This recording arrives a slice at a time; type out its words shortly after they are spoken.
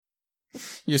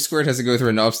Your squirt has to go through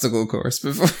an obstacle course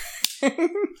before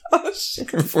Oh, shit.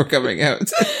 before coming out.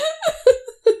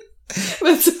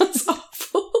 That sounds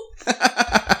awful.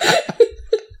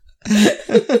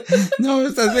 No,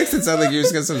 that makes it sound like you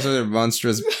just got some sort of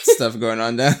monstrous stuff going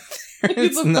on down there.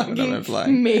 It's not what I'm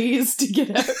implying. Maze to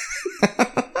get out.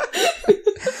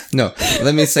 No,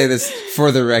 let me say this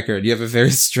for the record. You have a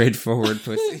very straightforward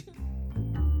pussy.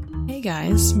 Hey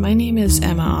guys, my name is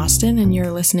Emma Austin and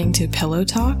you're listening to Pillow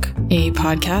Talk, a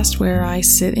podcast where I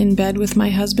sit in bed with my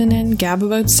husband and gab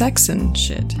about sex and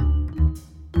shit.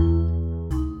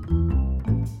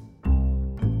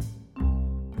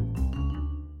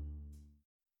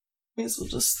 May as well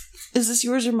just... Is this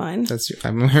yours or mine?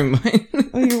 I'm wearing mine.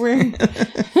 Oh, you're wearing...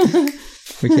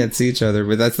 We can't see each other,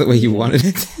 but that's the way you wanted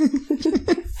it.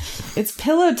 It's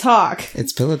Pillow Talk.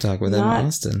 It's Pillow Talk with Emma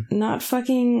Austin. Not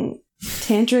fucking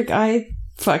tantric eye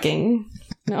fucking.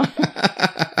 No.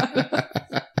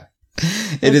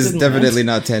 It is definitely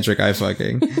not tantric eye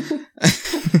fucking.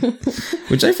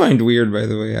 Which I find weird, by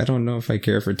the way. I don't know if I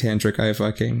care for tantric eye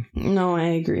fucking. No, I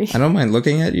agree. I don't mind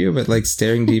looking at you, but like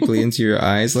staring deeply into your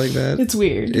eyes like that. It's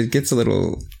weird. It gets a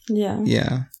little... Yeah.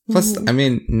 Yeah. Plus, I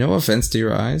mean, no offense to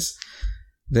your eyes.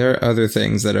 There are other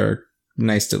things that are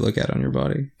nice to look at on your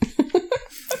body.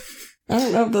 I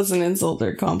don't know if that's an insult or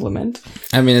a compliment.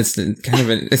 I mean, it's kind of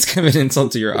an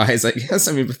insult to your eyes, I guess.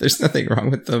 I mean, but there's nothing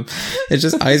wrong with them. It's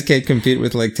just eyes can't compete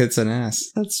with like tits and ass.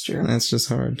 That's true. That's just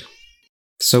hard.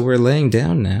 So we're laying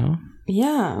down now.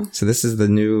 Yeah. So this is the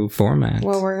new format.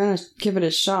 Well, we're gonna give it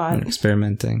a shot. We're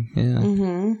experimenting. Yeah.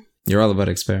 Mm-hmm. You're all about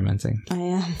experimenting. I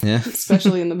am. Yeah.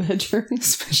 Especially in the bedroom.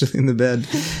 Especially in the bed.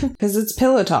 Because it's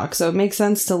Pillow Talk, so it makes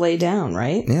sense to lay down,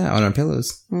 right? Yeah, on our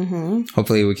pillows. Mm-hmm.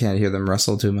 Hopefully we can't hear them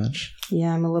rustle too much.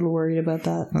 Yeah, I'm a little worried about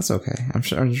that. That's okay. I'm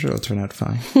sure it'll turn out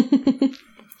fine.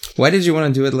 Why did you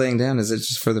want to do it laying down? Is it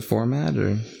just for the format,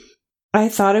 or? I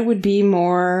thought it would be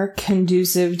more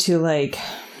conducive to, like,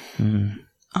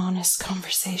 honest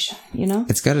conversation, you know?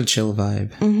 It's got a chill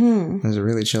vibe. Mm-hmm. There's a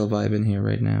really chill vibe in here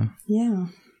right now. Yeah.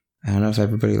 I don't know if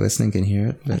everybody listening can hear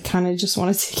it, but... I kind of just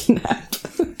want to take a nap.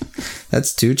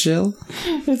 That's too chill?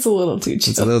 It's a little too chill.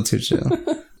 It's a little too chill.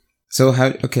 So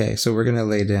so we're going to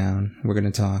lay down. We're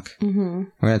going to talk. Mm-hmm.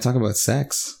 We're going to talk about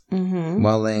sex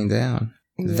while laying down.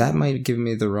 Yeah. That might give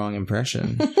me the wrong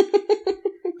impression.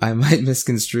 I might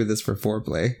misconstrue this for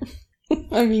foreplay.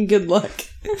 I mean, good luck.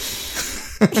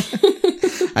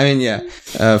 I mean, yeah.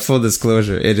 Full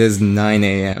disclosure, it is 9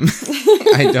 a.m.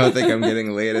 I don't think I'm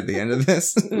getting laid at the end of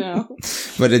this. No.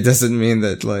 But it doesn't mean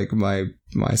that, like, my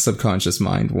subconscious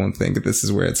mind won't think that this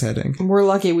is where it's heading. We're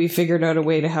lucky we figured out a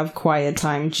way to have quiet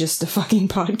time just a fucking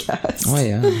podcast. Oh,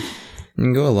 yeah. You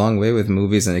can go a long way with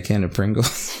movies and a can of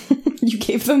Pringles. You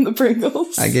gave them the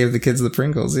Pringles? I gave the kids the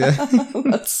Pringles, yeah.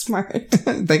 That's smart.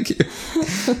 Thank you.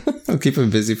 I'll keep them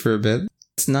busy for a bit.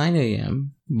 It's 9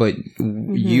 a.m., but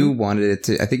you wanted it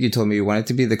to... I think you told me you wanted it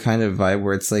to be the kind of vibe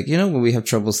where it's like, you know, when we have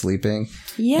trouble sleeping?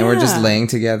 Yeah. And we're just laying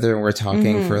together and we're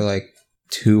talking for like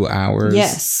 2 hours.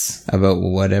 Yes. About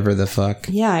whatever the fuck.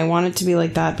 Yeah, I want it to be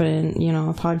like that, but in, you know,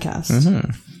 a podcast.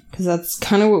 Because that's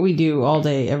kind of what we do all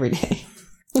day, every day.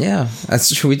 Yeah,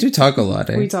 that's true. We do talk a lot,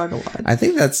 eh? We talk a lot. I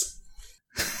think that's...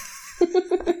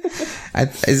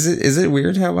 Is it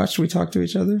weird how much we talk to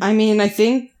each other? I mean, I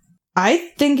think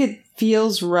it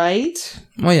feels right.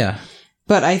 Oh, yeah.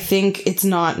 But I think it's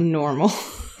not normal.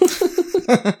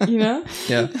 You know?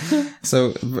 Yeah.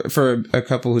 So for a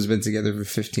couple who's been together for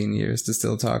 15 years to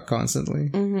still talk constantly.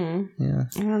 Mm-hmm. Yeah.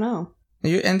 I don't know.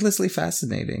 You're endlessly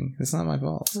fascinating. It's not my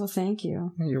fault. Well, thank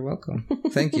you. Yeah, you're welcome.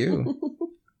 Thank you.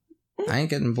 I ain't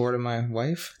getting bored of my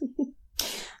wife.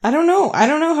 I don't know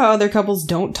how other couples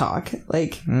don't talk.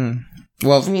 Like,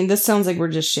 well, I mean, this sounds like we're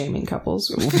just shaming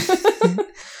couples.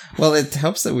 Well, it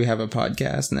helps that we have a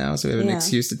podcast now, so we have an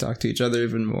excuse to talk to each other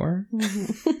even more.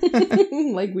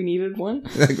 Like we needed one?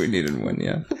 Like we needed one,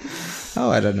 yeah. Oh,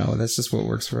 I don't know. That's just what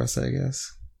works for us, I guess.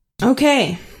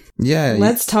 Okay. Yeah.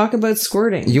 Let's talk about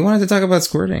squirting. You wanted to talk about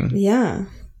squirting? Yeah.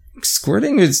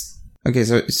 Squirting is... Okay,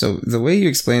 so the way you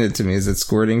explained it to me is that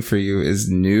squirting for you is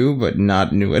new, but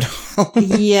not new at all.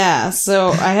 Yeah, so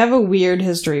I have a weird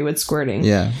history with squirting.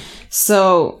 Yeah.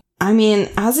 So, I mean,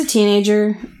 as a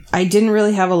teenager... I didn't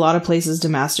really have a lot of places to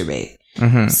masturbate.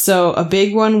 Mm-hmm. So a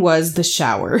big one was the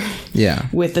shower. Yeah.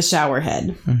 With the shower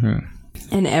head. Mm-hmm.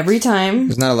 And every time...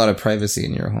 There's not a lot of privacy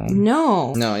in your home.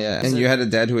 No. No, yeah. And you had a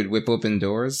dad who would whip open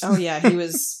doors? Oh, yeah.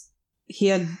 He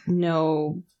had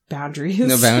no boundaries.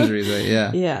 No boundaries, right?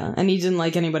 Yeah. Yeah. And he didn't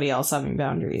like anybody else having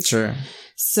boundaries. Sure.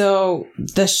 So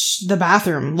the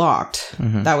bathroom locked.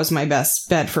 Mm-hmm. That was my best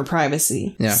bet for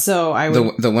privacy. Yeah. So I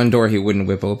would... The one door he wouldn't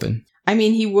whip open. I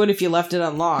mean, he would if you left it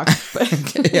unlocked. But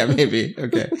okay, yeah, maybe.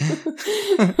 Okay.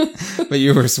 But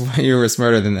you were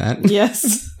smarter than that.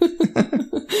 Yes.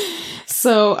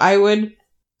 So I would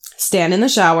stand in the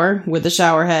shower with the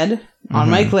shower head on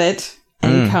my clit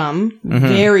and come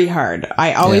very hard.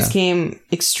 I always came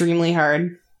extremely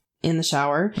hard in the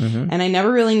shower, and I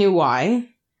never really knew why.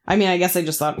 I mean, I guess I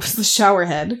just thought it was the shower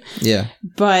head. Yeah.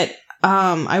 But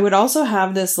I would also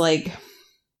have this like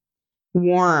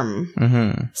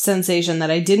warm sensation that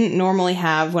I didn't normally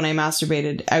have when I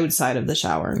masturbated outside of the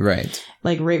shower. Right.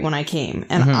 Like right when I came.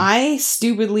 And I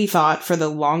stupidly thought for the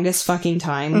longest fucking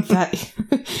time that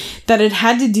that it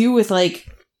had to do with like,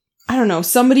 I don't know,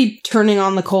 somebody turning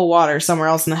on the cold water somewhere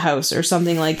else in the house or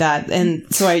something like that. And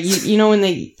so you know when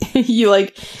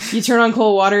you turn on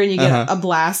cold water and you get a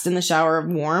blast in the shower of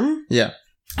warm? Yeah.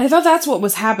 I thought that's what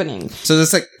was happening. So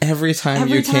it's like every time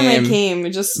I came,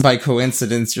 it just by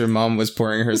coincidence, your mom was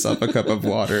pouring herself a cup of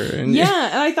water. And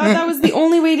yeah, and I thought that was the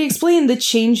only way to explain the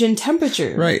change in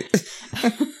temperature. Right.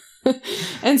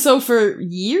 And so for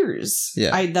years,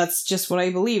 that's just what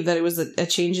I believed, that it was a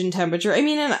change in temperature. I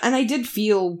mean, and I did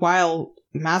feel while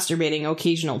masturbating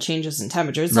occasional changes in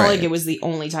temperature. It's not like it was the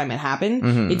only time it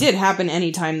happened. It did happen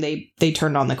anytime they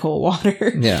turned on the cold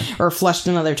water or flushed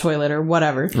another toilet or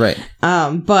whatever. Right.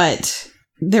 But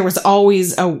there was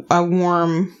always a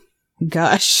warm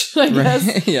gush, I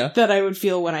guess, that I would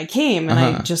feel when I came, and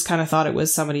I just kind of thought it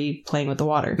was somebody playing with the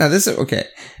water. Now this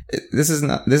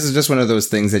is just one of those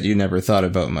things that you never thought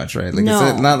about much, right? Like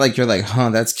it's not like you're like,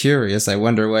 that's curious, I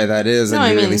wonder why that is,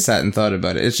 and really sat and thought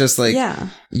about it. It's just like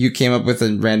you came up with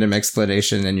a random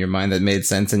explanation in your mind that made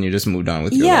sense, and you just moved on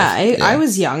with your life. I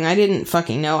was young. I didn't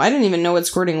fucking know. I didn't even know what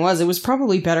squirting was. It was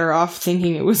probably better off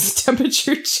thinking it was a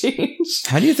temperature change.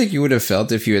 How do you think you would have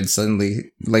felt if you had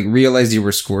suddenly like realized you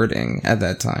were squirting at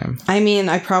that time? I mean,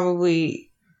 I probably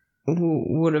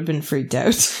would have been freaked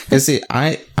out. See,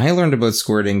 I learned about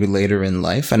squirting later in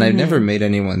life, and I've never made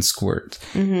anyone squirt.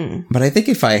 But I think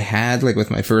if I had, like with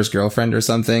my first girlfriend or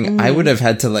something, I would have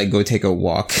had to like go take a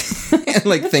walk and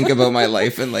like think about my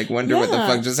life and like wonder what the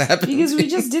fuck just happened. Because we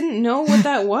just didn't know what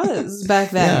that was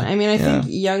back then. I mean, I think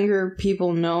younger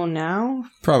people know now.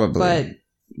 Probably. But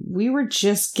we were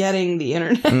just getting the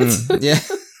internet. Yeah.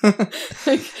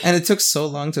 And it took so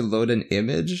long to load an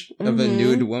image of a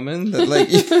nude woman that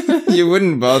like you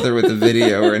wouldn't bother with the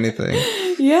video or anything.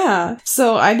 Yeah.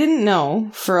 So I didn't know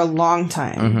for a long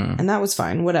time, and that was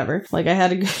fine. Whatever. Like I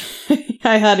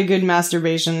had a good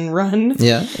masturbation run.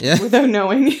 Yeah. Without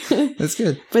knowing. That's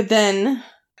good. But then,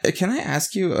 can I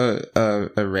ask you a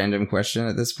random question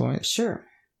at this point? Sure.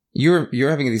 You're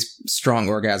having these strong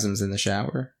orgasms in the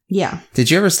shower. Yeah.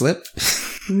 Did you ever slip?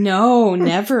 No,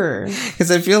 never.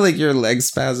 Because I feel like your legs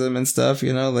spasm and stuff,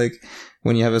 you know, like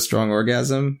when you have a strong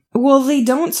orgasm. Well, they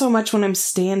don't so much when I'm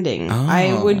standing. Oh.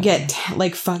 I would get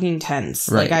like fucking tense.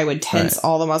 Right. Like I would tense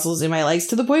all the muscles in my legs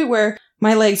to the point where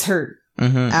my legs hurt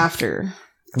after.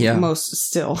 Yeah. Most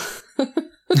still.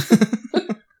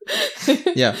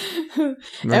 Yeah. Right.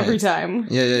 Every time.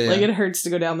 Yeah. Like it hurts to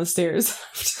go down the stairs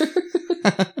after.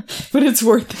 But it's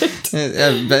worth it.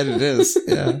 I bet it is.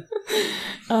 Yeah.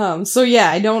 So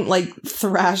yeah, I don't like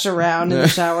thrash around in the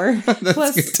shower. That's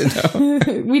Plus, good to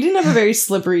know. We didn't have a very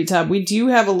slippery tub. We do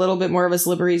have a little bit more of a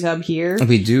slippery tub here.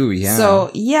 We do, yeah. So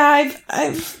yeah,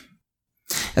 I've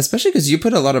especially because you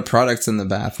put a lot of products in the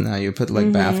bath now. You put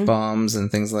like bath bombs and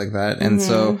things like that. And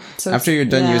so after you're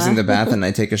done using the bath and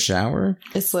I take a shower,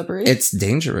 it's slippery. It's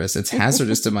dangerous. It's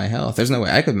hazardous to my health. There's no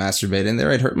way I could masturbate in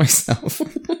there. I'd hurt myself.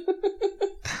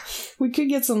 We could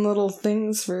get some little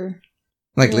things for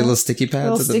like little sticky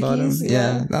pads at the bottom.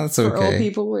 Yeah, that's okay. For old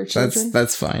people or children.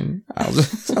 That's fine. I'll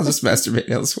just masturbate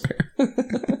elsewhere.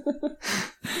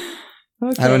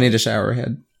 Okay. I don't need a shower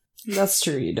head. That's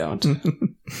true. You don't.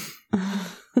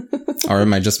 Or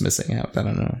am I just missing out? I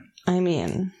don't know. I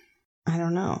mean, I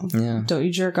don't know. Yeah. Don't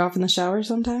you jerk off in the shower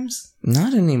sometimes?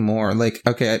 Not anymore. Like,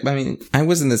 okay, I mean, I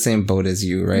was in the same boat as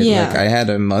you, right? Yeah. Like, I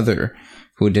had a mother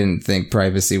who didn't think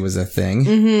privacy was a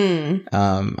thing.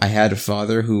 I had a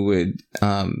father who would,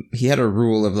 he had a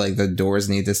rule of like the doors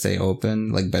need to stay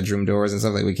open, like bedroom doors and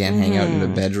stuff. Like we can't hang out in the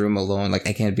bedroom alone. Like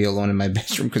I can't be alone in my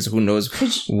bedroom because who knows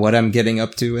what I'm getting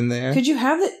up to in there. Could you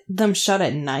have them shut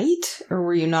at night, or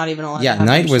were you not even allowed? Yeah, to have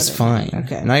night them was shut fine. At night?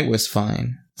 Okay, night was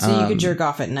fine. So you could jerk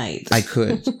off at night. I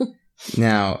could.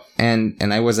 Now, and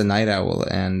I was a night owl,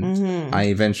 and I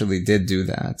eventually did do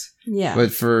that. Yeah.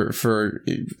 But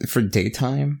for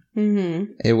daytime,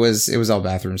 it was all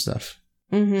bathroom stuff.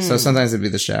 So sometimes it'd be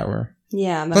the shower.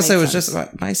 Yeah. Plus, I was just,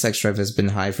 my sex drive has been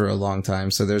high for a long time,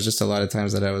 so there's just a lot of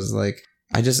times that I was like,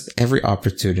 every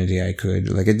opportunity I could,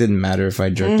 like, it didn't matter if I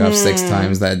jerked off 6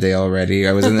 times that day already.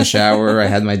 I was in the shower. I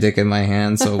had my dick in my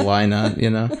hand. So why not, you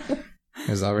know?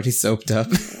 I was already soaked up.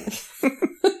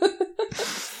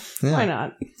 Yeah. Why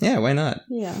not? Yeah, why not?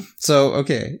 Yeah. So,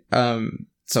 okay.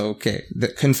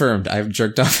 Confirmed. I've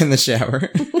jerked off in the shower.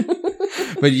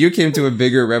 But you came to a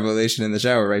bigger revelation in the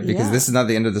shower, right? Because this is not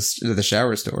the end of the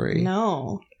shower story.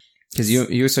 No. Because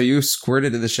you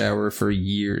squirted in the shower for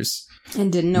years.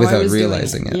 And didn't know without I was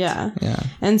realizing doing it. it. Yeah. Yeah.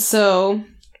 And so,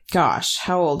 gosh,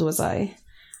 how old was I?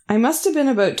 I must have been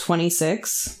about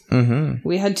 26. Mm-hmm.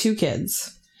 We had 2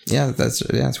 kids. Yeah,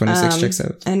 26 checks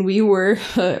out. And we were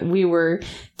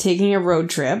taking a road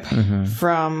trip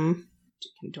from.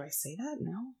 Do I say that?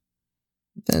 No.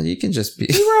 Yeah, you can just be.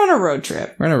 We were on a road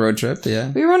trip. We're on a road trip,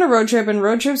 yeah. We were on a road trip, and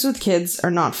road trips with kids are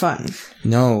not fun.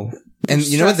 No, and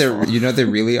you know what they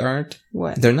really aren't?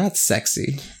 What? They're not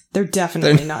sexy. They're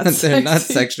definitely not sexy. They're not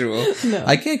sexual. No.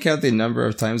 I can't count the number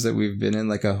of times that we've been in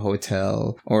like a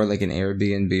hotel or like an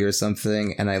Airbnb or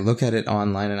something, and I look at it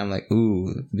online and I'm like,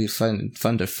 ooh, it'd be fun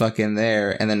to fuck in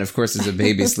there. And then of course there's a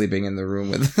baby sleeping in the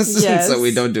room with us. Yes, so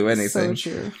we don't do anything.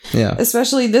 So true. Yeah.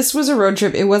 Especially this was a road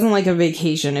trip. It wasn't like a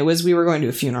vacation. We were going to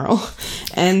a funeral.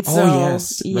 And so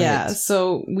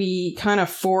so we kind of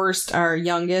forced our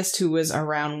youngest, who was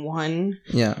around 1,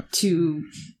 to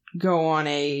go on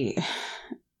a,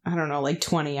 I don't know, like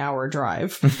 20-hour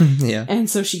drive. Yeah. And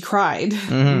so she cried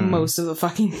most of the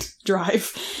fucking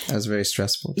drive. That was very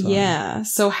stressful time. Yeah.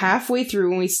 So halfway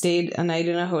through, when we stayed a night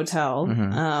in a hotel,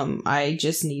 I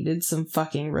just needed some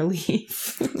fucking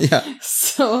relief. Yeah.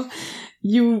 So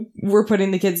you were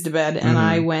putting the kids to bed, and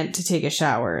I went to take a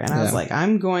shower, and I was like,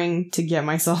 I'm going to get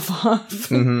myself off.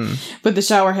 But the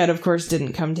shower head, of course,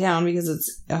 didn't come down because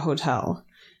it's a hotel.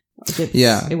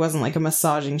 It wasn't like a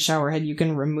massaging shower head you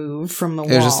can remove from the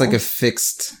wall. It was just like a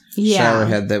fixed shower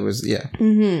head that was,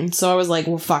 So I was like,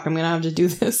 well, fuck, I'm going to have to do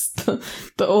this the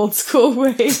old school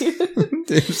way.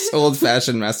 There's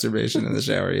old-fashioned masturbation in the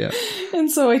shower, yeah. And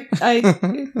so I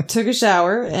took a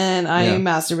shower, and I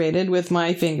masturbated with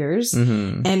my fingers.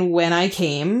 And when I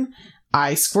came,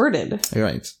 I squirted.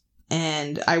 Right.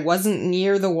 And I wasn't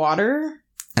near the water.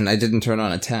 And I didn't turn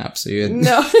on a tap, so you had...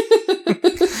 No.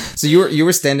 So you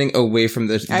were standing away from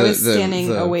the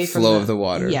away from flow of the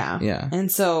water. Yeah. Yeah.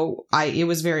 And so it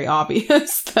was very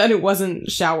obvious that it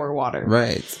wasn't shower water.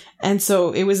 Right. And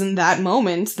so it was in that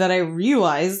moment that I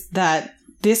realized that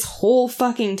this whole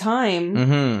fucking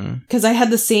time, because I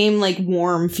had the same like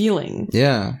warm feeling.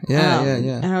 Yeah.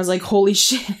 And I was like, holy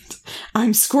shit,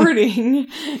 I'm squirting.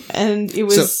 And it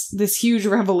was this huge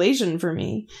revelation for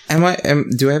me. Do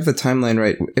I have the timeline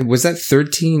right? Was that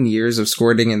 13 years of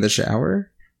squirting in the shower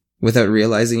without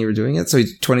realizing you were doing it? So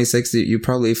 26, you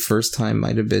probably first time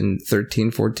might have been 13,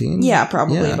 14? Yeah,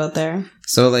 probably about there.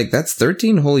 So, like, that's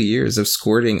 13 whole years of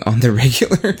squirting on the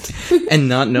regular and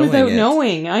not knowing Without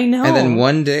knowing, I know. And then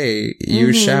one day,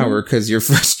 you shower because you're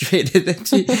frustrated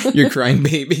and you're crying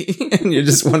baby and you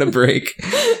just want to break.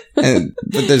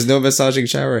 But there's no massaging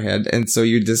shower head, and so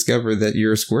you discover that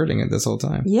you're squirting it this whole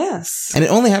time. Yes. And it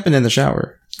only happened in the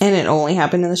shower. And it only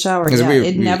happened in the shower. Yeah.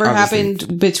 It never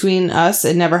happened between us.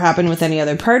 It never happened with any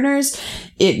other partners.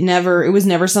 It was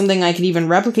never something I could even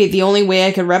replicate. The only way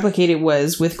I could replicate it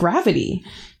was with gravity,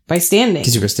 by standing.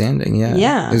 Because you were standing, yeah.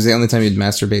 Yeah. It was the only time you'd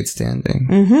masturbate standing.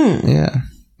 Yeah.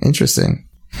 Interesting.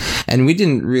 And we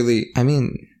didn't really,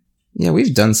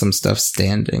 we've done some stuff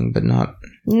standing, but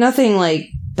nothing like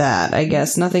that, I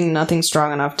guess. Nothing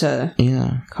strong enough to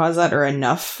cause that, or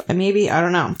enough. Maybe, I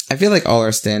don't know. I feel like all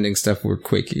our standing stuff were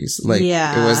quickies. Like,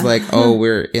 it was like, oh,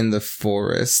 we're in the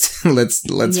forest. let's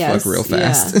fuck real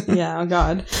fast. Yeah, oh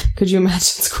god. Could you imagine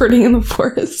squirting in the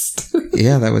forest?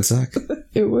 Yeah, that would suck.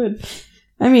 It would.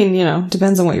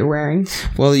 Depends on what you're wearing.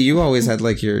 Well, you always had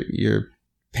like your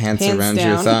pants around down.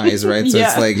 Your thighs, right? So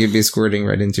it's like you'd be squirting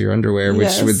right into your underwear,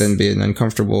 which would then be an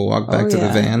uncomfortable walk back to the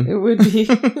van. It would be.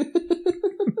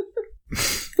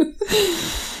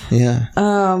 Yeah.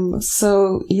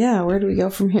 So yeah, where do we go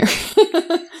from here?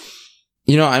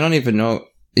 I don't even know.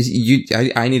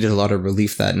 I needed a lot of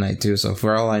relief that night too. So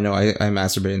for all I know, I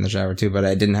masturbated in the shower too, but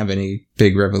I didn't have any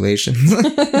big revelations.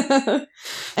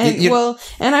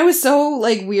 And I was so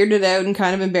like weirded out and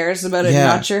kind of embarrassed about it,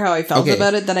 not sure how I felt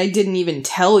about it, that I didn't even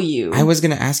tell you. I was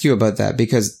going to ask you about that,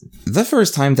 because the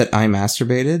first time that I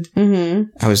masturbated,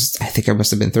 I think I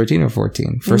must have been 13 or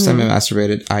 14. First time I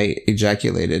masturbated, I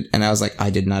ejaculated, and I was like, I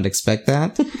did not expect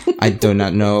that. I do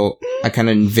not know. I kind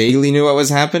of vaguely knew what was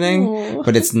happening,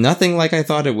 but it's nothing like I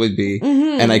thought thought it would be,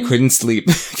 and I couldn't sleep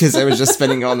because I was just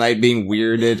spending all night being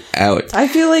weirded out. I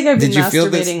feel like I've been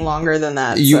masturbating longer than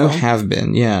that. You have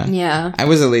been, yeah. Yeah. I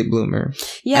was a late bloomer.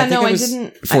 Yeah, I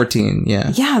didn't. 14,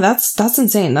 yeah. Yeah, that's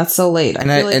insane. That's so late. I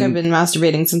feel like I've been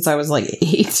masturbating since I was like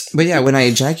 8. But yeah, when I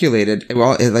ejaculated,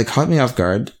 well, it like caught me off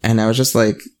guard, and I was just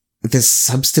like, this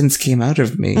substance came out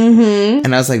of me.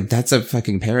 And I was like, that's a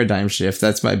fucking paradigm shift.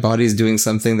 That's my body's doing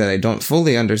something that I don't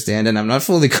fully understand and I'm not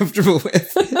fully comfortable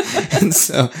with. And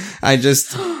so I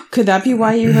just... Could that be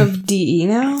why you have DE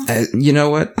now? You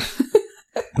know what?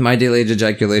 My delayed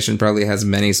ejaculation probably has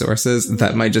many sources.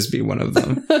 That might just be one of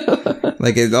them.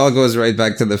 Like, it all goes right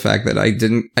back to the fact that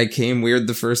I came weird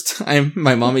the first time.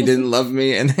 My mommy didn't love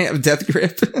me and I have death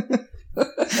grip.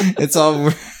 It's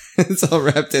all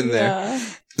wrapped in there.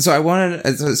 So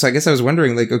I guess I was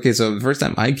wondering, like, okay, so the first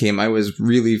time I came, I was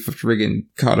really friggin'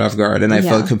 caught off guard and I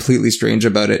felt completely strange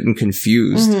about it and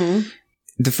confused.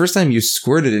 The first time you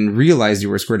squirted and realized you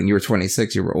were squirting, you were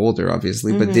 26, you were older,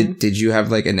 obviously, but did you have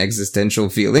like an existential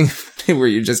feeling where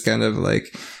you just kind of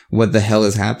like, what the hell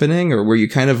is happening? Or were you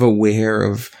kind of aware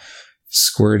of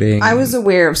squirting? I was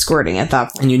aware of squirting at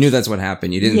that point. And you knew that's what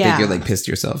happened. You didn't think you like pissed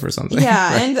yourself or something.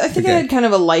 Yeah, right? And I think I had kind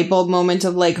of a light bulb moment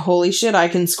of like, holy shit, I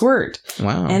can squirt.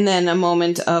 Wow. And then a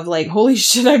moment of like, holy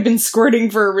shit, I've been squirting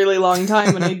for a really long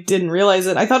time and I didn't realize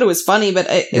it. I thought it was funny, but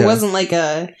it wasn't like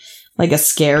a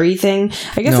scary thing.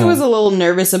 I guess I was a little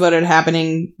nervous about it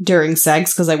happening during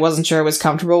sex because I wasn't sure I was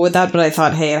comfortable with that, but I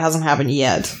thought, hey, it hasn't happened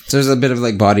yet. So there's a bit of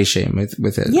like body shame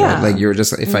with it. Yeah. Right? Like you were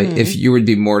just, if you would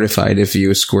be mortified if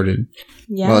you squirted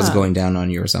while it's going down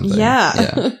on you or something.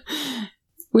 Yeah.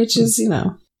 Which is,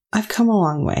 I've come a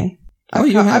long way.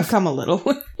 I've come a little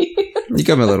way. You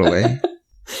come a little way.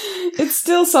 It's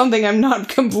still something I'm not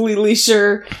completely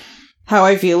sure how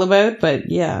I feel about, but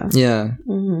yeah. Yeah.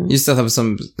 You still have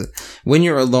some... When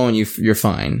you're alone, you're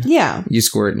fine. Yeah. You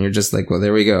squirt and you're just like, well,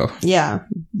 there we go. Yeah.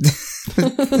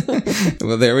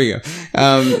 Well, there we go.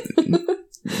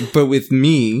 But with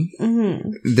me,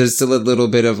 there's still a little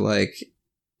bit of like...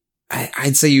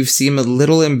 I'd say you seem a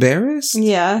little embarrassed.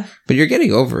 Yeah. But you're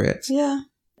getting over it. Yeah.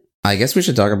 I guess we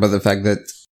should talk about the fact that...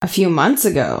 A few months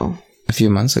ago.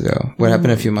 What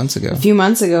happened a few months ago? A few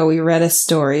months ago, we read a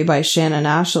story by Shannon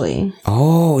Ashley.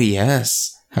 Oh,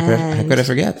 yes. How could I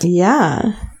forget?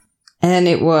 Yeah. And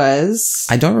it was...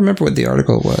 I don't remember what the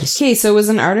article was. Okay, so it was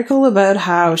an article about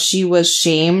how she was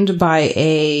shamed by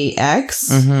a ex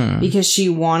because she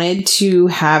wanted to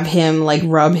have him, like,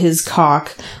 rub his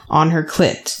cock on her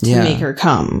clit to make her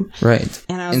come. Right.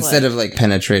 And I was instead of, like,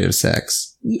 penetrative sex.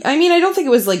 I mean, I don't think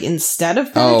it was, like, instead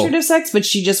of penetrative sex, but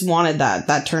she just wanted that.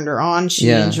 That turned her on. She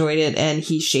enjoyed it, and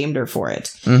he shamed her for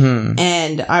it.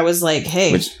 And I was like,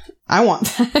 hey... I want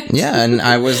that. Yeah, and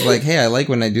I was like, hey, I like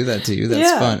when I do that to you.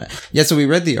 That's fun. Yeah, so we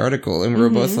read the article, and we were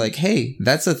both like, hey,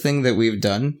 that's a thing that we've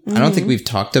done. I don't think we've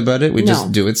talked about it. We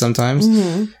just do it sometimes.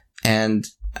 And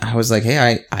I was like,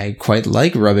 hey, I quite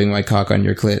like rubbing my cock on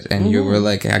your clit. And you were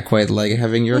like, I quite like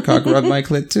having your cock rub my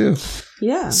clit too.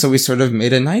 Yeah. So we sort of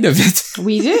made a night of it.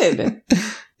 We did.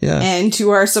 Yeah. And to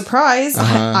our surprise,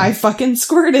 I fucking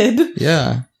squirted.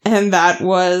 Yeah. And that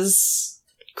was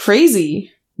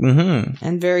crazy.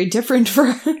 And very different for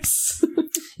us.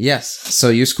 Yes. So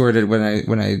you squirted when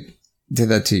I did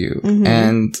that to you.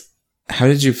 And how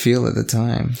did you feel at the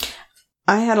time?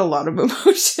 I had a lot of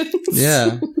emotions.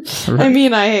 Yeah. Right. I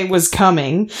mean, I was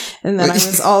coming, and then I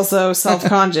was also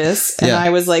self-conscious, and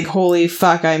I was like, holy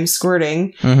fuck, I'm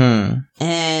squirting.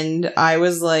 And I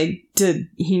was like, did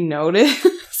he notice?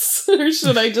 Or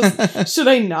should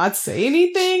I not say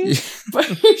anything?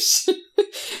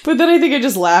 But then I think I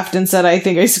just laughed and said, I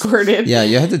think I squirted. Yeah,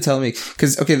 you had to tell me.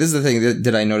 Because, okay, this is the thing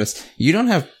that I noticed. You don't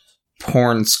have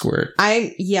porn squirt.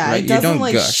 Right? It doesn't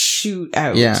like gush. Shoot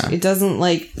out. Yeah. It doesn't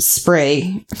like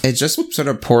spray. It just sort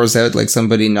of pours out like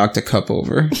somebody knocked a cup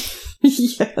over.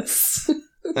 Yes.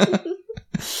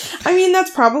 I mean,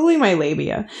 that's probably my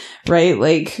labia, right?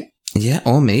 Like... Yeah,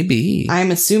 oh, maybe.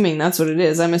 I'm assuming that's what it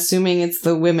is. I'm assuming it's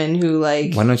the women who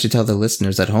like... Why don't you tell the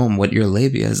listeners at home what your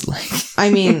labia is like? I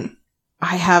mean,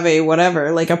 I have a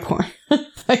whatever, like a porn...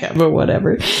 I have a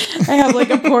whatever. I have like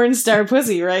a porn star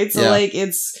pussy, right? So like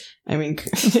it's... I mean,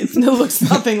 it looks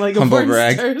nothing like a porn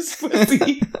star's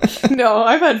pussy. No,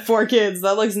 I've had 4 kids.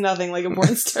 That looks nothing like a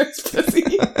porn star's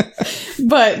pussy.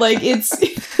 But like it's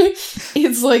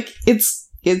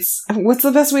what's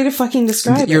the best way to fucking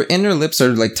describe it? Your inner lips are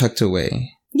like tucked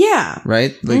away. Yeah.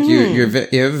 Right? Like you have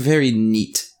a very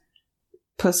neat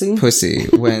pussy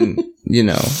when,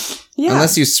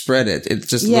 unless you spread it, it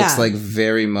just looks like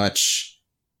very much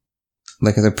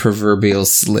like the proverbial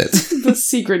slit. The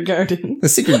secret garden. The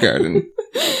secret garden.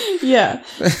 Yeah.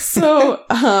 So,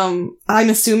 I'm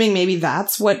assuming maybe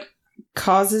that's what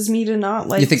causes me to not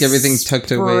like. You think everything's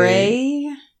tucked away?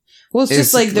 Well, it's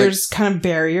just like there's kind of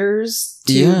barriers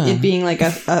to it being like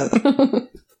a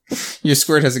Your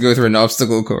squirt has to go through an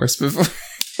obstacle course before.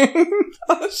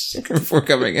 Oh shit! Before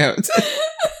coming out.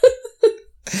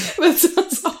 That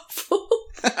sounds awful.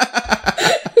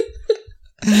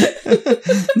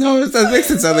 No, that makes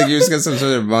it sound like you just got some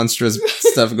sort of monstrous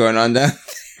stuff going on down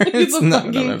there. It's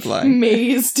not gonna fly.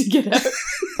 Maze to get out.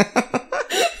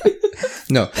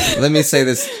 No, let me say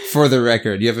this for the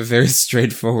record. You have a very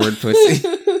straightforward pussy.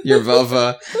 Your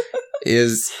vulva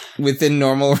is within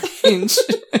normal range.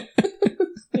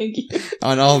 Thank you.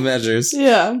 On all measures.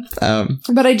 Yeah.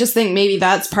 But I just think maybe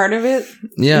that's part of it.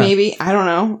 Yeah. Maybe. I don't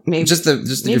know. Maybe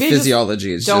your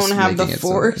physiology is just don't have the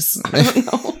force. So. I don't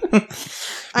know.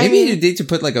 Maybe you need to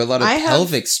put like a lot of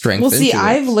pelvic strength into it.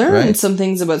 I've learned some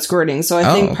things about squirting, so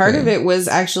I think part of it was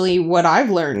actually what I've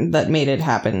learned that made it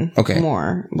happen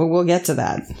more. But we'll get to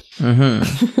that.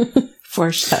 Mm-hmm.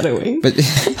 Foreshadowing. But do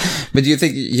you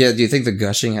think the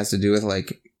gushing has to do with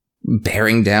like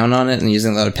bearing down on it and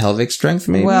using a lot of pelvic strength,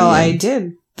 maybe? Well, I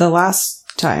did the last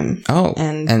time. Oh.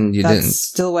 And you that's didn't.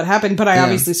 Still what happened, but I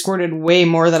obviously squirted way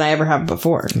more than I ever have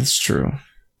before. That's true.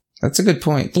 That's a good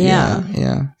point. Yeah.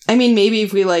 Yeah. I mean, maybe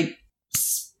if we like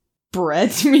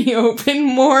spread me open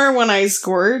more when I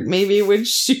squirt, maybe it would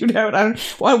shoot out.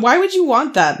 Why would you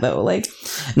want that though? Like,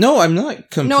 no, I'm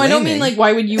not complaining. No, I don't mean like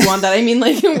why would you want that? I mean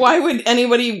like why would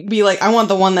anybody be like, I want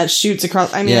the one that shoots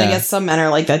across? I mean, I guess some men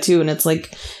are like that too, and it's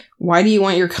like, why do you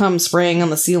want your cum spraying on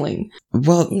the ceiling?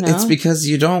 Well, it's because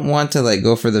you don't want to like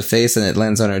go for the face and it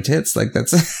lands on her tits. Like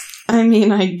that's. I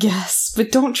mean, I guess,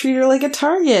 but don't treat her like a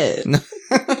target.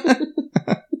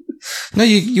 No,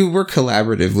 you work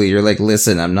collaboratively. You're like,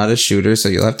 listen, I'm not a shooter, so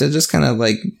you'll have to just kind of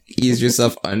like ease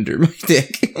yourself under my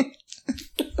dick.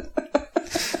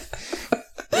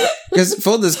 Because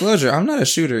full disclosure, I'm not a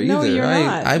shooter either. No, you're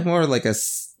not. I'm more like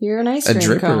you're an ice cream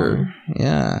dripper. cone.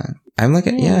 Yeah, I'm like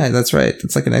that's right.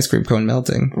 It's like an ice cream cone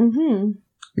melting. Mm-hmm.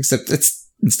 Except it's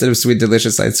instead of sweet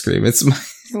delicious ice cream, it's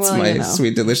my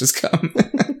sweet delicious cum.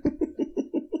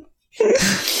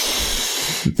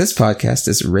 This podcast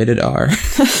is rated R.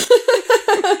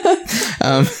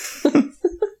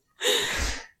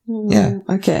 Yeah.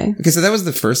 Okay. So that was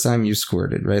the first time you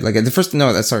squirted, right? Like that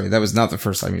was not the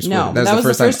first time you squirted. No, that was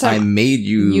the first time I made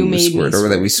you squirt, or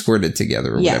that we squirted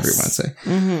together, or whatever you want to say.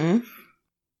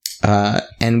 Mm-hmm.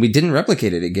 And we didn't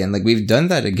replicate it again. Like we've done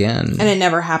that again. And it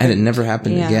never happened.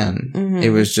 Again. Mm-hmm. It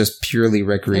was just purely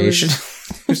recreational.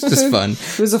 It was just fun.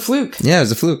 It was a fluke. Yeah, it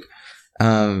was a fluke.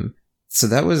 So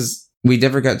that was, we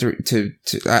never got to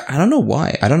I don't know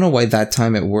why. I don't know why that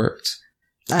time it worked.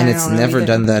 And it's never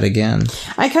done that again.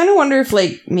 I kind of wonder if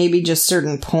like maybe just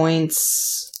certain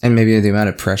points. And maybe the amount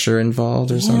of pressure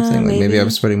involved or something. Like maybe I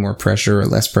was putting more pressure or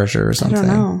less pressure or something.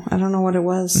 I don't know what it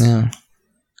was. Yeah.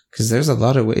 Because there's a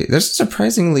lot of ways. There's a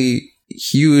surprisingly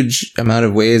huge amount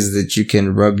of ways that you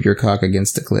can rub your cock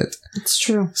against a clit. It's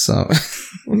true. So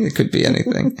it could be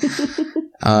anything.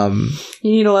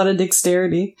 You need a lot of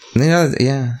dexterity. Yeah.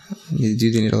 You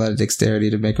do need a lot of dexterity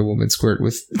to make a woman squirt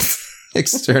with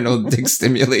external dick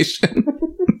stimulation.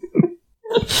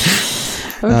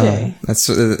 Okay. That's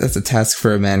a task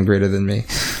for a man greater than me.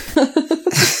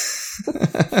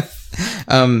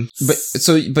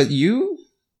 But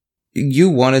you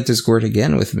wanted to squirt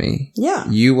again with me. Yeah.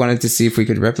 You wanted to see if we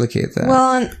could replicate that.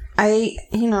 Well, and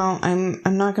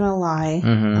I'm not gonna lie.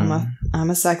 Mm-hmm. I'm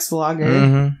a sex vlogger.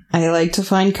 Mm-hmm. I like to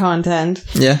find content.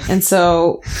 Yeah. And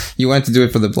so you wanted to do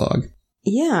it for the blog.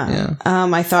 Yeah.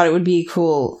 I thought it would be a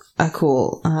cool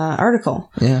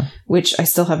article. Yeah. Which I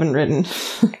still haven't written.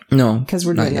 No. Because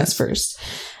we're doing this first.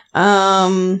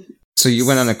 So you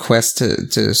went on a quest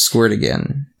to squirt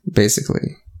again,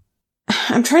 basically.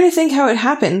 I'm trying to think how it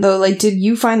happened, though. Like, did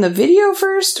you find the video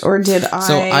first, or did I?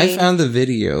 So I found the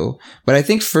video, but I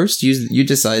think first you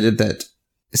decided that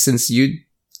since you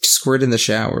squirt in the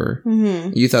shower,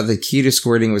 mm-hmm. you thought the key to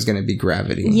squirting was going to be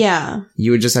gravity. Yeah.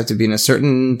 You would just have to be in a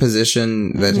certain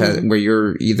position that mm-hmm. where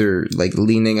you're either like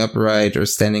leaning upright or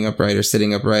standing upright or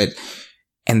sitting upright,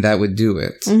 and that would do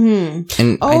it. Mm-hmm.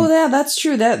 And that's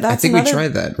true. That's I think we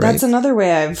tried that, right? That's another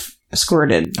way I've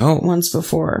squirted once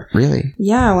before. Really?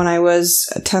 Yeah, when I was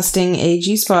testing a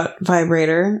G-spot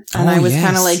vibrator, and I was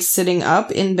kind of like sitting up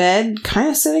in bed, kind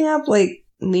of sitting up, like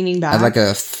leaning back. At like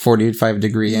a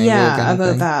 45-degree angle. Yeah, kind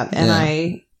of about thing.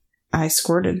 that. And I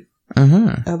squirted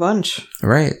mm-hmm. a bunch.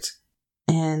 Right.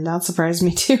 And that surprised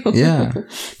me too. Yeah.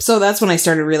 So that's when I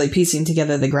started really piecing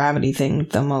together the gravity thing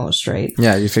the most, right?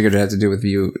 Yeah, you figured it had to do with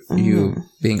you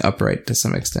being upright to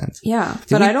some extent. Yeah,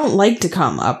 but I don't like to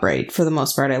come upright for the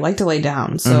most part. I like to lay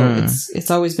down. So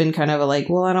it's always been kind of a like,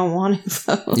 well, I don't want to.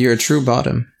 So. You're a true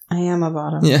bottom. I am a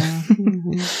bottom. Yeah.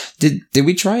 Did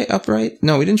we try upright?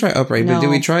 No, we didn't try upright, but did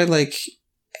we try like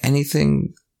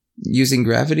anything using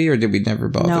gravity, or did we never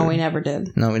bother? No, we never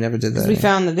did. No, we never did that. We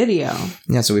found the video.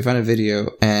 Yeah, so we found a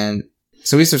video, and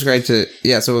so we subscribed to,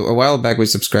 so a while back we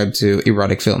subscribed to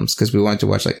erotic films because we wanted to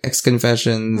watch like X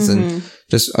Confessions and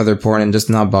just other porn and just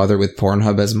not bother with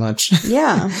Pornhub as much.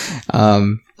 Yeah.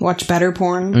 Watch better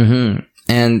porn. Mm-hmm.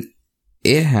 And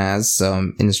it has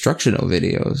some instructional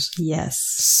videos. Yes.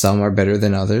 Some are better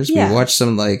than others. Yeah. We watched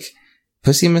some like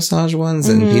pussy massage ones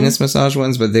and penis massage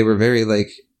ones, but they were very like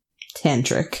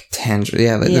tantric.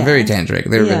 Yeah, they're very tantric.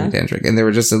 They're very tantric. And they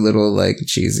were just a little like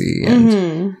cheesy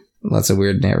and lots of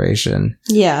weird narration.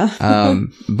 Yeah.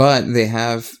 But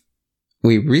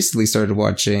we recently started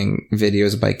watching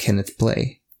videos by Kenneth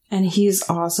Play. And he's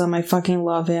awesome. I fucking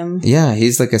love him. Yeah,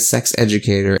 he's like a sex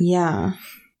educator. Yeah.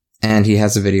 And he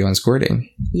has a video on squirting.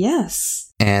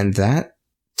 Yes. And that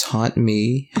taught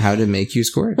me how to make you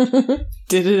squirt.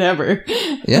 Did it ever?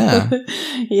 Yeah.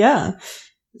 Yeah.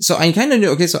 So I kind of knew,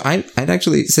 okay, so I'd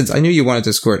actually, since I knew you wanted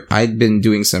to squirt, I'd been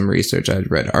doing some research.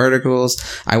 I'd read articles.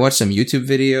 I watched some YouTube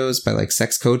videos by like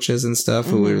sex coaches and stuff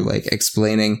who were like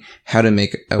explaining how to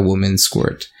make a woman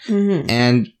squirt.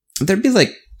 And there'd be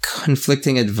like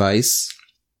conflicting advice.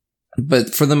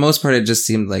 But for the most part, it just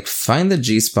seemed like find the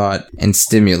G-spot and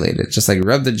stimulate it. Just like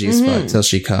rub the G-spot till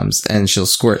she comes and she'll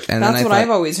squirt. And that's what I've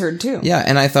always heard too. Yeah.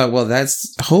 And I thought, well,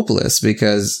 that's hopeless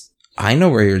because I know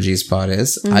where your G-spot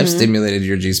is. I've stimulated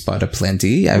your G-spot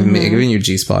aplenty. I've given you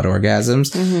G-spot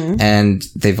orgasms and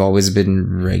they've always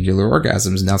been regular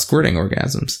orgasms, not squirting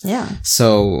orgasms. Yeah.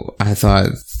 So I thought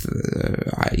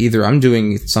either I'm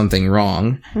doing something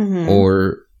wrong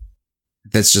or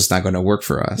that's just not going to work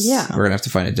for us. Yeah. We're going to have to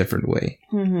find a different way.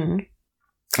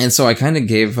 And so I kind of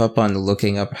gave up on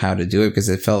looking up how to do it because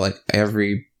it felt like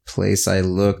every place I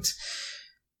looked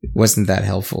wasn't that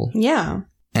helpful. Yeah.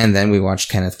 And then we watched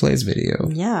Kenneth Play's video.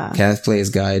 Yeah. Kenneth Play's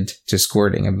Guide to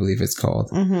Squirting, I believe it's called.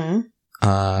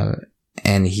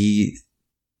 And he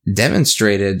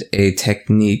demonstrated a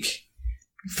technique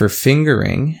for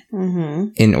fingering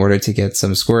in order to get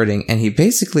some squirting. And he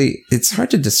basically, it's hard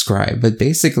to describe, but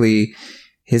basically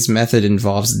his method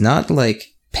involves not like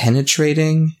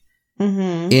penetrating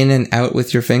in and out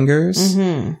with your fingers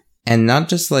and not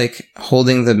just like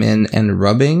holding them in and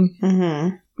rubbing,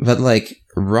 but like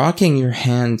rocking your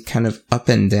hand kind of up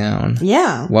and down.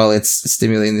 Yeah. While it's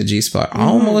stimulating the G-spot.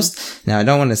 Almost. Now, I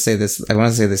don't want to say this. I want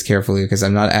to say this carefully because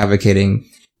I'm not advocating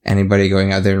anybody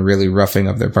going out there and really roughing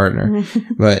up their partner,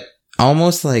 but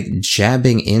almost like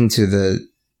gently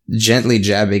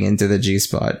jabbing into the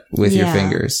G-spot with your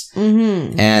fingers.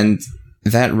 And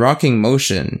that rocking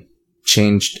motion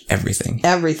changed everything.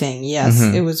 Everything. Yes.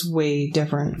 It was way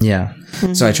different. Yeah.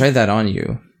 So I tried that on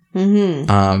you. And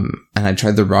I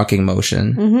tried the rocking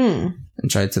motion and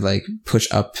tried to like push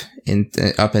up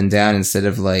and down instead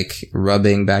of like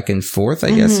rubbing back and forth,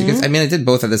 I guess. I mean, I did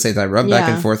both at the same time. I rubbed back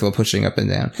and forth while pushing up and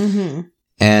down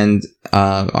and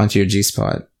onto your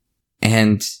G-spot.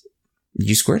 And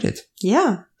you squirted.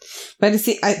 Yeah. But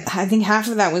see, I think half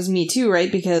of that was me too,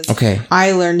 right? Because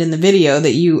I learned in the video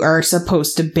that you are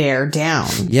supposed to bear down.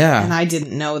 Yeah. And I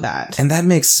didn't know that. And that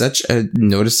makes such a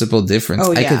noticeable difference.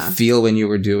 I could feel when you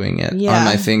were doing it on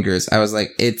my fingers. I was like,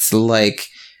 it's like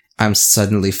I'm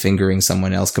suddenly fingering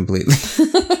someone else completely.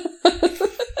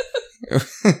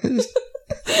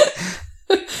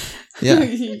 Yeah.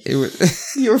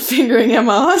 You were fingering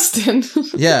Emma Austin.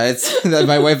 Yeah, it's that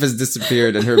my wife has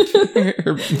disappeared and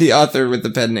the author with the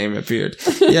pen name appeared.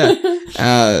 Yeah.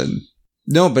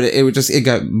 No, but it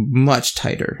got much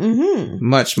tighter.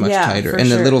 Much tighter.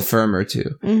 And a little firmer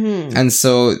too. And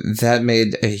so that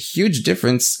made a huge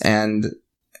difference and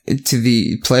to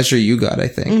the pleasure you got, I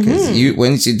think. Because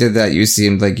once you did that, you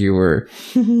seemed like you were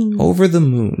over the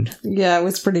moon. Yeah, it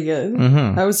was pretty good.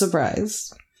 I was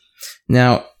surprised.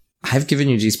 Now, I've given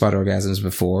you G-spot orgasms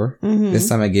before. This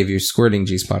time I gave you squirting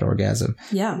G-spot orgasm.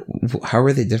 Yeah. How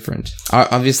are they different?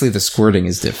 Obviously, the squirting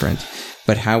is different,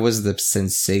 but how was the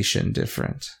sensation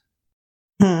different?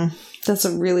 That's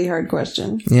a really hard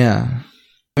question. Yeah.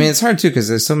 I mean, it's hard too because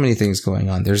there's so many things going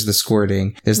on. There's the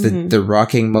squirting, there's the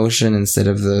rocking motion instead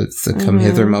of the come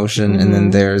hither motion, and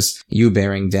then there's you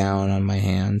bearing down on my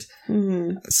hand.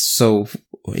 So,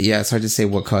 yeah, it's hard to say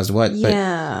what caused what.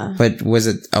 But was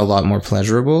it a lot more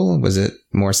pleasurable? Was it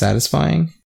more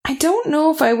satisfying? I don't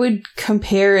know if I would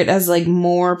compare it as like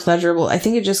more pleasurable. I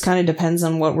think it just kind of depends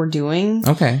on what we're doing.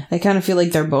 Okay. I kind of feel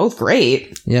like they're both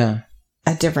great. Yeah.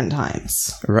 At different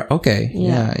times. Okay.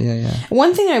 Yeah.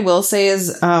 One thing I will say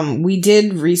is we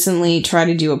did recently try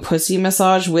to do a pussy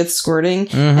massage with squirting,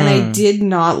 and I did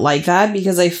not like that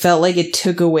because I felt like it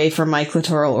took away from my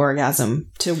clitoral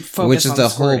orgasm to focus on Which is the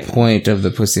squirting. whole point of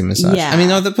the pussy massage. Yeah. I mean,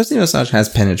 no, the pussy massage has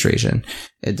penetration.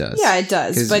 It does. Yeah, it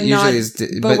does. But not...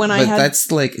 But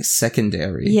that's like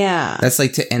secondary. Yeah. That's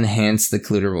like to enhance the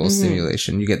clitoral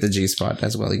stimulation. You get the G-spot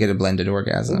as well. You get a blended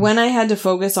orgasm. When I had to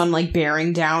focus on like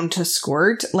bearing down to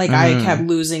squirt, like I kept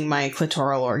losing my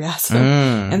clitoral orgasm.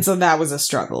 And so that was a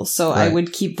struggle. So I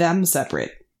would keep them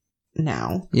separate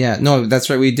now. Yeah, no, that's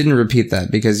right. We didn't repeat that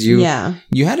because you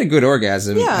had a good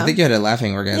orgasm. Yeah. I think you had a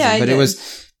laughing orgasm, but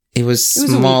it was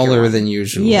smaller than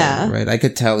usual. Yeah. Right. I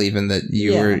could tell even that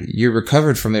you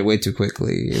recovered from it way too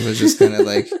quickly. It was just kind of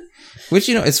like, which,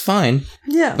 it's fine.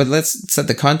 Yeah. But let's set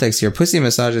the context here. Pussy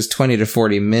massage is 20 to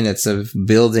 40 minutes of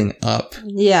building up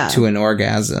to an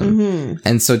orgasm.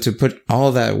 And so to put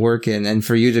all that work in and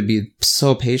for you to be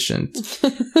so patient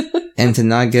and to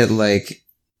not get like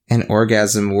an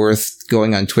orgasm worth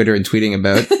going on Twitter and tweeting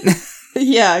about.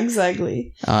 Yeah,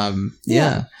 exactly.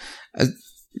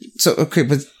 So, okay,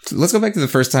 but let's go back to the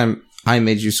first time I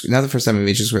made you, not the first time I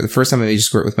made you squirt, the first time I made you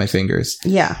squirt with my fingers.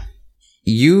 Yeah.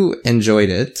 You enjoyed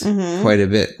it quite a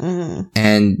bit.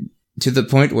 And to the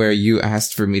point where you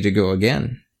asked for me to go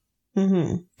again.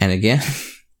 And again.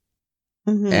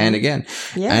 And again.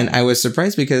 Yeah. And I was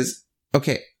surprised because,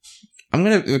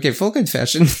 full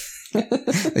confession.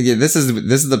 Again, this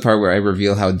is the part where I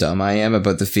reveal how dumb I am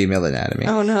about the female anatomy.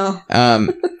 Oh no.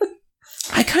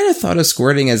 I kind of thought of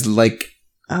squirting as like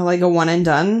a one and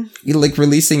done? Like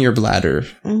releasing your bladder.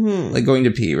 Like going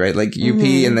to pee, right? Like you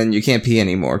pee and then you can't pee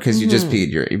anymore because you just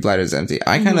peed. Your bladder's empty.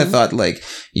 I kind of thought like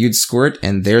you'd squirt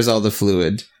and there's all the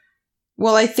fluid.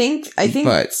 Well, I think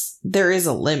there is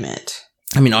a limit.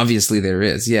 I mean, obviously there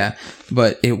is, yeah.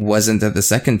 But it wasn't at the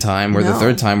second time or the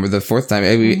third time or the fourth time.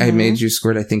 I made you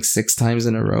squirt, I think, 6 times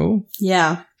in a row.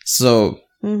 Yeah. So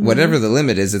whatever the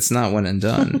limit is, it's not one and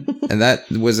done. And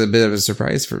that was a bit of a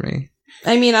surprise for me.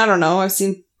 I mean, I don't know. I've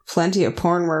seen plenty of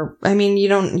porn where, I mean,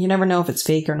 you never know if it's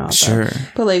fake or not. Sure. Though.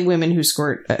 But like women who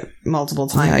squirt multiple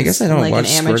times. Yeah, I guess I don't like watch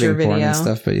an amateur video porn and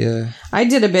stuff, but yeah. I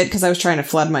did a bit because I was trying to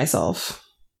flood myself.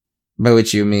 By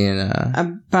which you mean?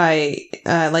 I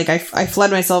flood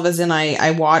myself as in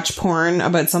I watch porn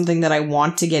about something that I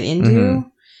want to get into.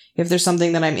 If there's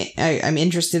something that I'm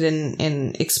interested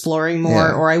in exploring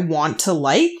more, or I want to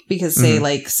like, because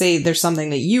say there's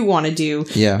something that you want to do,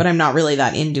 but I'm not really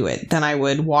that into it, then I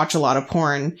would watch a lot of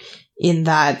porn in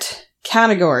that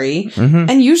category,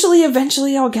 and usually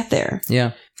eventually I'll get there.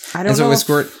 Yeah, I don't know.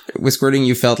 So with squirting,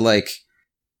 you felt like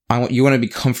you want to be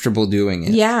comfortable doing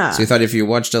it. Yeah. So you thought if you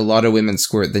watched a lot of women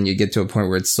squirt, then you get to a point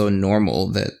where it's so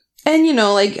normal that. And,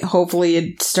 like, hopefully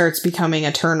it starts becoming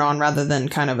a turn on rather than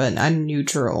kind of a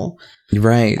neutral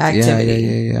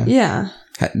activity. Yeah.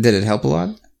 Did it help a lot?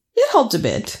 It helped a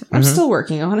bit. I'm still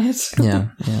working on it.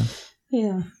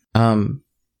 Yeah.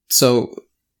 So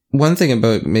one thing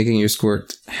about making you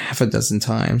squirt half a dozen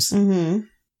times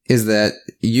is that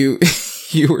you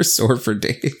were sore for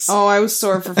days. Oh, I was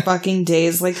sore for fucking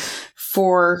days. Like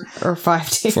 4 or 5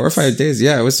 days. 4 or 5 days.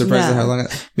 Yeah, I was surprised at how long.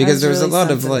 Because there was really a lot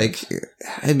of like,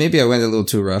 maybe I went a little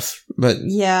too rough, but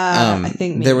I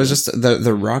think maybe. There was just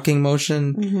the rocking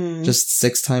motion, just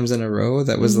 6 times in a row.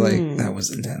 That was like that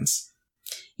was intense.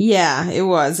 Yeah, it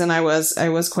was, and I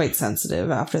was quite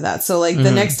sensitive after that. So like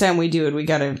the next time we do it, we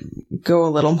gotta go a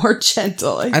little more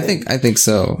gentle. I think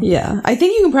so. Yeah, I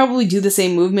think you can probably do the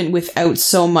same movement without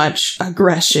so much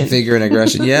aggression. Vigor and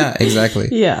aggression. Yeah, exactly.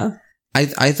 Yeah.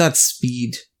 I thought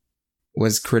speed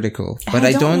was critical, but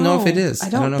I don't know if it is. I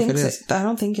don't think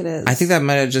it is. I think that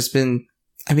might have just been.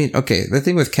 I mean, okay. The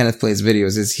thing with Kenneth Play's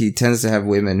videos is he tends to have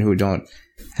women who don't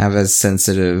have as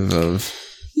sensitive of.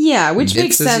 Yeah, which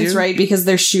makes sense, right? Because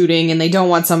they're shooting and they don't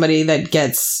want somebody that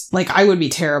gets... Like, I would be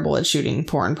terrible at shooting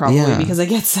porn, probably, because I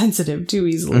get sensitive too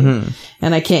easily.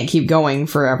 And I can't keep going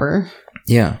forever.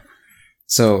 Yeah.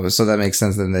 So that makes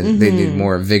sense. Then they need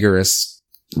more vigorous,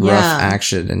 rough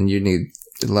action, and you need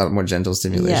a lot more gentle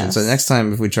stimulation. Yes. So next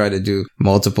time, if we try to do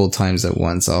multiple times at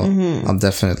once, I'll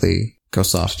definitely go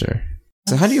softer.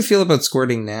 So how do you feel about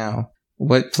squirting now?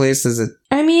 What place is it?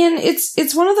 I mean,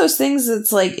 it's one of those things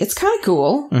that's like, it's kind of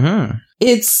cool.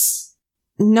 It's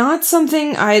not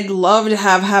something I'd love to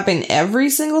have happen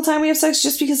every single time we have sex,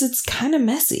 just because it's kind of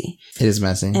messy. It is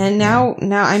messy. And now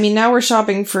we're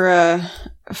shopping for a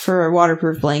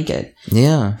waterproof blanket.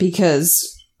 Yeah. Because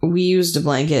we used a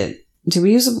blanket Did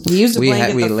we use a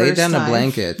blanket? We laid down a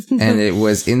blanket and it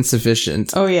was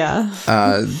insufficient. Oh yeah.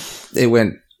 It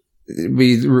went. When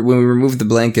we removed the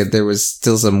blanket, there was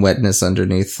still some wetness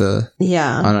underneath on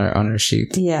our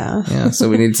sheet. Yeah. So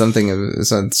we need something of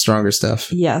some stronger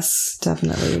stuff. Yes,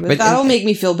 definitely. But that'll make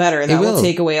me feel better. That will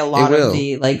take away a lot of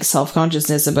the like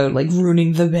self-consciousness about like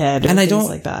ruining the bed and things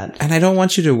like that. And I don't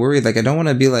want you to worry. Like I don't want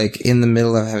to be like in the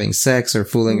middle of having sex or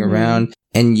fooling around.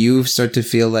 And you start to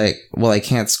feel like, well, I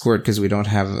can't squirt because we don't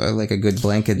have a good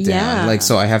blanket down. Yeah. Like,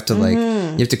 so I have to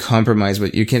you have to compromise,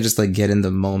 but you can't just like get in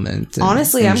the moment.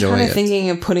 Honestly, I'm kind of thinking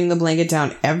of putting the blanket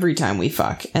down every time we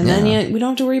fuck. And then we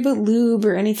don't have to worry about lube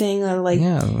or anything. Or like,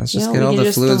 let's just get all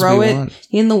the fluids we want.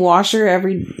 In the washer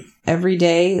every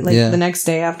day, like the next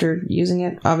day after using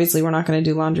it. Obviously, we're not going to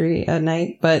do laundry at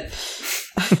night, but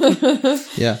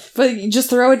but you just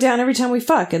throw it down every time we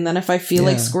fuck, and then if I feel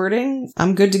like squirting,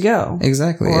 I'm good to go.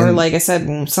 Exactly. Or like I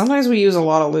said, sometimes we use a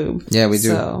lot of lube. Yeah, we do.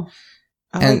 So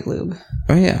I like lube.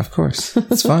 Oh yeah, of course.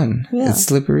 It's fun. It's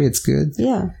slippery. It's good.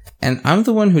 Yeah. And I'm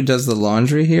the one who does the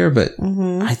laundry here, but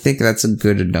I think that's a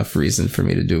good enough reason for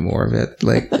me to do more of it.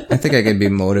 Like, I think I could be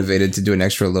motivated to do an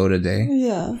extra load a day.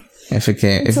 Yeah. If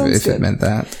it meant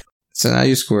that. So now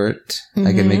you squirt.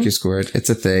 I can make you squirt. It's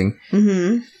a thing.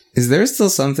 Is there still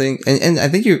something? And I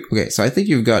think so I think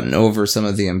you've gotten over some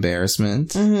of the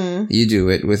embarrassment. You do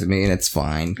it with me and it's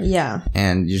fine. Yeah.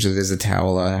 And usually there's a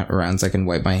towel around so I can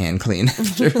wipe my hand clean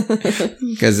after.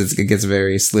 Because it gets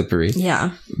very slippery.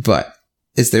 Yeah. But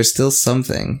is there still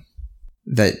something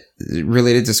that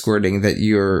related to squirting that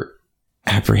you're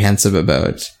apprehensive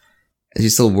about? Do you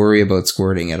still worry about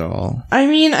squirting at all? I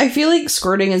mean, I feel like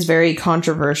squirting is very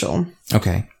controversial.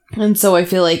 Okay. And so I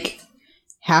feel like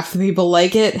half the people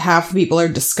like it, half the people are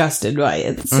disgusted by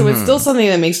it. So it's still something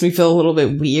that makes me feel a little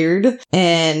bit weird.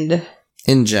 And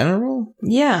in general?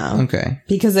 Yeah. Okay.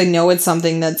 Because I know it's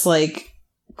something that's like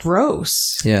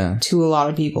gross to a lot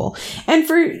of people. And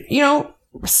for,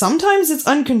 sometimes it's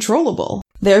uncontrollable.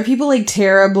 There are people like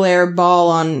Tara Blair Ball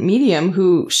on Medium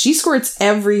who she squirts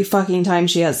every fucking time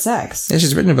she has sex. Yeah,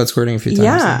 she's written about squirting a few times.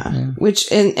 Yeah.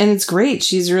 Which, and it's great.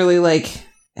 She's really like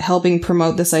helping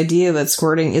promote this idea that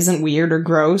squirting isn't weird or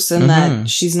gross and that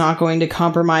she's not going to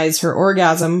compromise her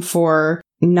orgasm for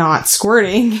not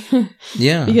squirting.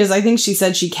 Yeah. Because I think she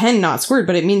said she can not squirt,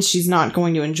 but it means she's not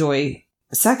going to enjoy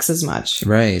sex as much.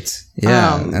 Right.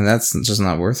 Yeah. And that's just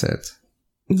not worth it.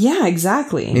 Yeah,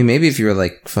 exactly. I mean, maybe if you were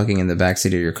like fucking in the backseat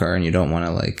of your car and you don't want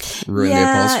to like ruin the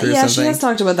upholstery or something. Yeah, she has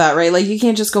talked about that, right? Like you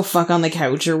can't just go fuck on the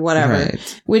couch or whatever.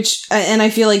 Right. Which, and I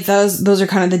feel like those are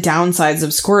kind of the downsides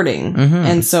of squirting.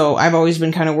 And so I've always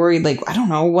been kind of worried, like, I don't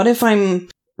know, what if I'm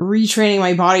retraining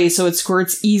my body so it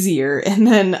squirts easier and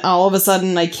then all of a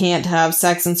sudden I can't have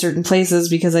sex in certain places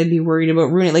because I'd be worried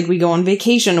about ruining it. Like we go on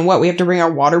vacation and we have to bring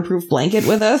our waterproof blanket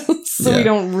with us so we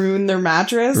don't ruin their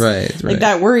mattress. Right. Like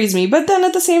that worries me. But then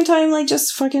at the same time, like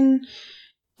just fucking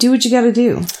do what you gotta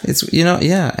do. It's,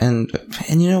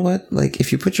 and you know what? Like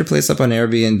if you put your place up on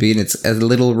Airbnb and it's a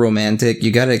little romantic,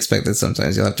 you gotta expect that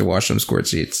sometimes you'll have to wash some squirt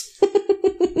sheets.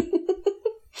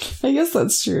 I guess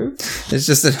that's true. It's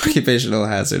just an occupational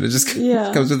hazard. It just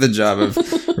comes with the job of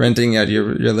renting out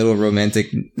your little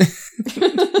romantic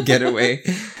getaway.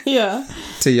 Yeah.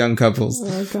 To young couples.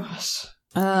 Oh gosh.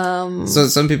 So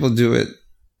some people do it.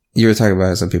 You were talking about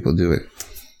how some people do it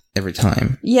every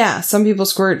time. Yeah, some people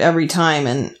squirt every time,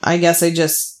 and I guess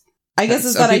it's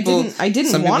that I didn't want it.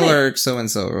 Some people are so and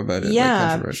so about it. Yeah,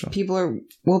 like controversial.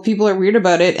 People are weird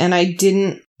about it, and I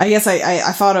didn't. I guess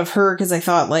I thought of her because I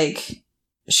thought like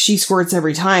she squirts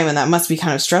every time, and that must be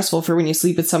kind of stressful for when you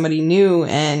sleep with somebody new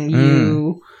and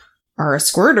you are a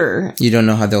squirter. You don't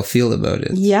know how they'll feel about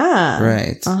it. Yeah.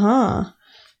 Right.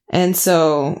 And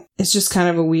so it's just kind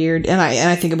of a weird, and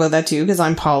I think about that too because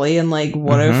I'm poly, and like,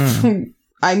 what if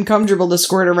I'm comfortable to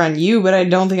squirt around you, but I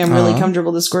don't think I'm really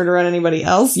comfortable to squirt around anybody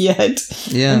else yet.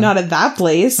 Yeah, I'm not at that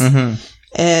place,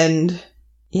 and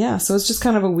yeah, so it's just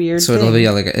kind of a weird. So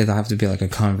it'll have to be like a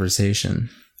conversation.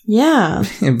 Yeah.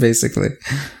 Basically.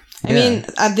 I mean,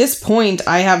 at this point,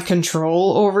 I have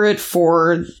control over it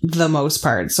for the most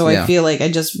part. So I feel like I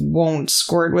just won't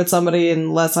squirt with somebody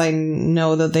unless I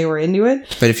know that they were into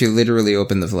it. But if you literally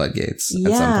open the floodgates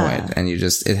at some point and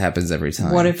it happens every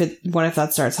time. What if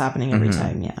that starts happening every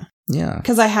time? Yeah. Yeah.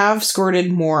 Because I have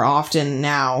squirted more often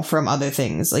now from other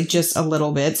things, like just a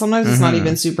little bit. Sometimes it's not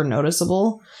even super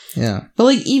noticeable. Yeah. But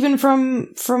like even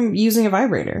from using a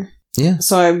vibrator. Yeah.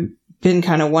 So I've been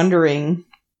kind of wondering,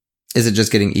 is it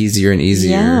just getting easier and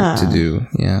easier to do?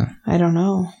 Yeah. I don't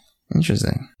know.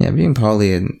 Interesting. Yeah, being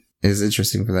poly is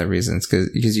interesting for that reason. It's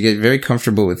because you get very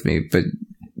comfortable with me, but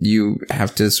you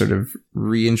have to sort of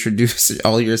reintroduce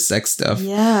all your sex stuff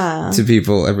to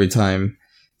people every time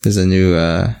there's a new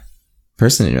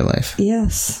person in your life.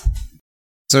 Yes.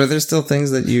 So are there still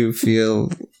things that you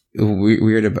feel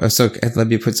weird about? So let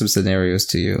me put some scenarios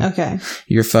to you. Okay.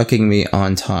 You're fucking me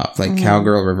on top, like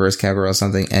cowgirl, reverse cowgirl or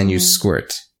something, and you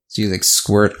squirt. So you like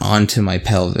squirt onto my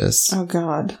pelvis. Oh,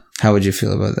 God. How would you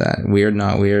feel about that? Weird,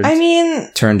 not weird? I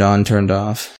mean... Turned on, turned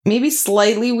off? Maybe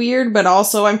slightly weird, but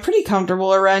also I'm pretty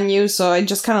comfortable around you, so I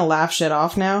just kind of laugh shit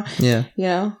off now. Yeah. You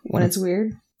know, when it's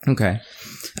weird. Okay.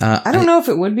 I don't know if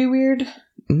it would be weird.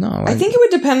 No. I think it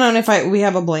would depend on if we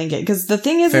have a blanket, because the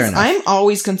thing is I'm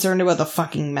always concerned about the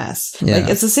fucking mess. Yeah. Like,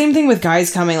 it's the same thing with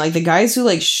guys coming. Like, the guys who,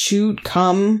 like, shoot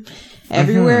cum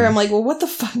everywhere. I'm like, well, what the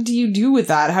fuck do you do with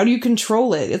that? How do you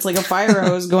control it? It's like a fire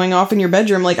hose going off in your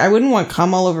bedroom. Like, I wouldn't want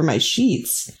cum all over my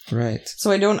sheets. Right. So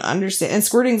I don't understand. And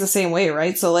squirting's the same way,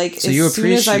 right? So, like, as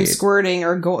soon as I'm squirting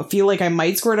or feel like I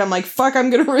might squirt, I'm like, fuck, I'm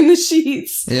gonna ruin the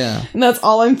sheets. Yeah. And that's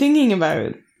all I'm thinking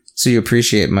about. So you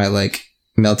appreciate my, like,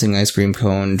 melting ice cream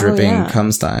cone, dripping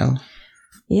cum style.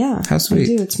 Yeah. How sweet.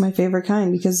 I do. It's my favorite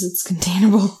kind because it's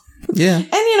containable. Yeah.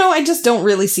 And, you know, I just don't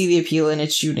really see the appeal in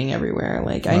it shooting everywhere.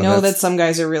 Like, I know that some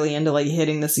guys are really into, like,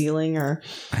 hitting the ceiling or...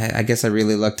 I guess I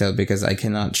really lucked out because I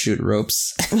cannot shoot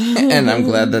ropes. And I'm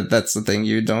glad that that's the thing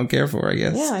you don't care for, I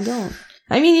guess. Yeah, I don't.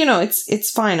 I mean, you know, it's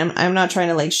fine. I'm not trying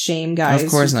to, like, shame guys. Of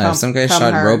course not. If some guy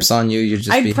shot ropes on you, you'd just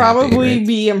I'd probably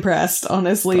be impressed,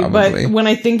 honestly. Probably. But when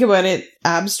I think about it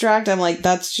abstract, I'm like,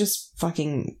 that's just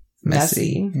fucking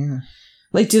messy. Yeah.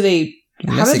 Like, do they...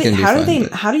 How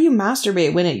do you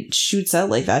masturbate when it shoots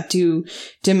out like that? Do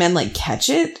men like catch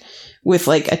it with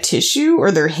like a tissue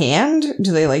or their hand?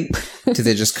 Do they like do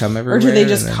they just come everywhere? Or do they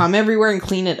just come everywhere and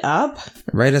clean it up?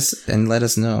 Write us and let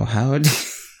us know.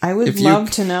 I would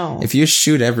love to know. If you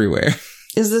shoot everywhere.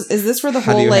 Is this where the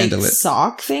whole like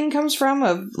sock thing comes from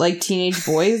of like teenage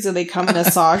boys? Do they come in a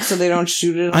sock so they don't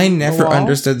shoot it on I never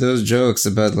understood those jokes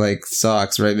about like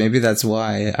socks, right? Maybe that's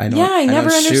why I don't. Yeah, I never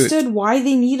understood why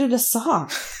they needed a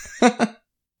sock.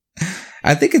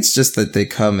 I think it's just that they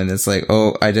come and it's like,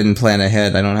 oh, I didn't plan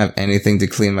ahead. I don't have anything to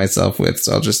clean myself with,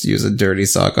 so I'll just use a dirty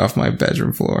sock off my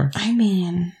bedroom floor. I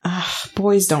mean,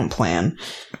 boys don't plan.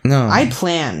 No. I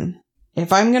plan.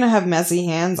 If I'm going to have messy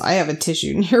hands, I have a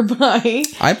tissue nearby.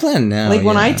 I plan now. Like,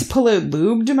 when I pull out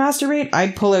lube to masturbate, I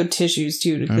pull out tissues,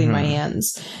 too, to clean my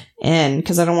hands. And,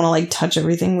 because I don't want to, like, touch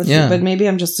everything with it. But maybe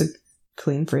I'm just a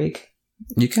clean freak.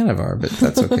 You kind of are, but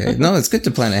that's okay. No, it's good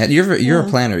to plan ahead. You're a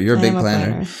planner. You're a big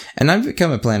planner. And I've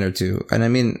become a planner, too. And I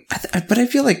mean, but I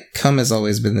feel like cum has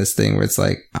always been this thing where it's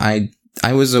like, I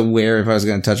was aware if I was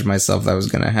going to touch myself, that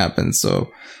was going to happen. So...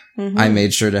 I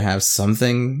made sure to have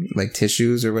something like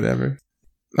tissues or whatever.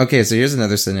 Okay, so here's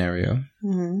another scenario.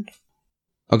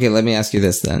 Okay, let me ask you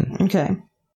this then. Okay.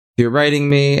 You're writing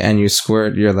me and you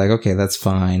squirt. You're like, okay, that's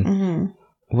fine.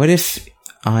 What if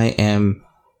I am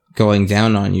going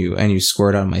down on you and you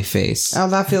squirt on my face? Oh,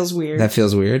 that feels weird. That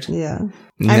feels weird? Yeah.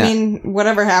 I mean,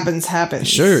 whatever happens, happens.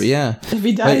 Sure, yeah. If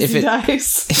he dies, he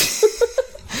dies.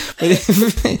 But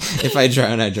if I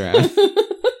drown, I drown.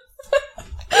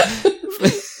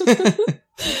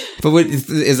 But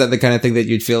is that the kind of thing that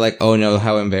you'd feel like, oh no,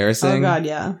 how embarrassing? Oh god,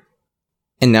 yeah.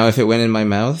 And now if it went in my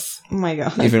mouth? Oh my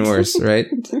god. Even worse, right?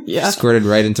 Yeah. Squirted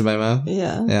right into my mouth?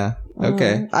 Yeah. Yeah.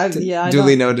 Okay.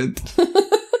 Duly noted.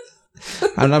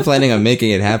 I'm not planning on making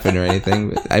it happen or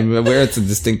anything, but I'm aware it's a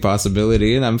distinct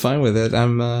possibility and I'm fine with it. I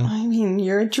mean,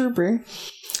 you're a trooper.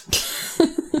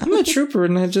 I'm a trooper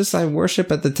and I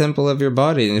worship at the temple of your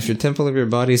body. And if your temple of your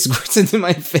body squirts into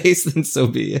my face, then so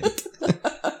be it.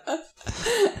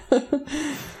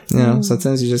 You know,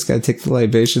 sometimes you just gotta take the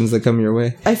libations that come your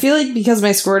way. I feel like because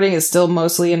my squirting is still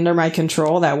mostly under my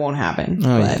control, that won't happen.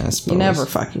 Oh, yeah, I suppose. You never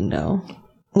fucking know.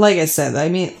 Like I said, I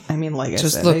mean, like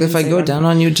just I said. Look, if I go down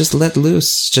on you, just let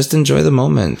loose. Just enjoy the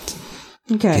moment.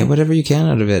 Okay. Get whatever you can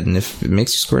out of it. And if it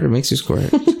makes you squirt, it makes you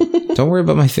squirt. Don't worry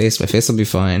about my face. My face will be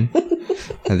fine.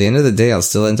 At the end of the day, I'll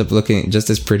still end up looking just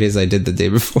as pretty as I did the day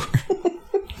before.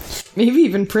 Maybe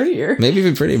even prettier. Maybe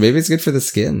Maybe it's good for the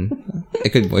skin. It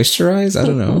could moisturize. I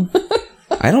don't know.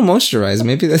 I don't moisturize.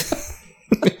 Maybe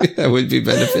that would be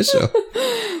beneficial.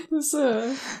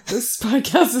 This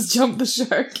podcast has jumped the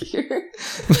shark here.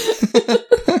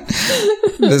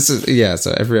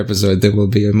 So every episode there will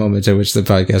be a moment at which the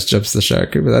podcast jumps the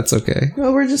shark, but that's okay.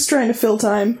 Well, we're just trying to fill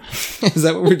time. Is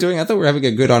that what we're doing? I thought we were having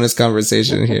a good, honest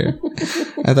conversation here.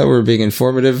 I thought we were being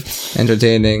informative,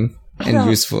 entertaining, and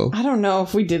useful. I don't know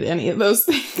if we did any of those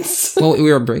things. Well,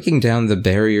 we were breaking down the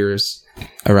barriers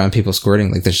around people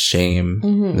squirting, like the shame,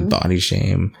 the body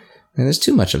shame. And there's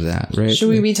too much of that, right? Should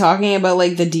we be talking about,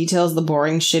 like, the details, the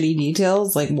boring, shitty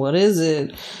details? Like, what is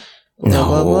it? blah,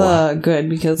 blah, blah. Good,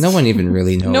 because... No one even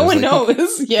really knows. No one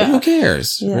knows, yeah. But who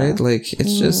cares, right? Like,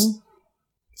 it's just...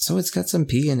 So it's got some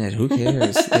pee in it. Who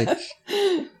cares? Like,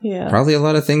 probably a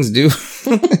lot of things do.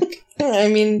 I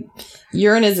mean,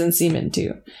 urine is in semen,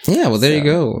 too. Yeah, well, there you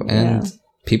go. And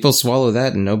people swallow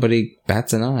that and nobody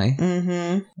bats an eye.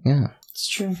 Mm-hmm. Yeah. It's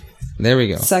true. There we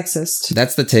go. Sexist.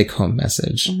 That's the take-home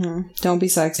message. Mm-hmm. Don't be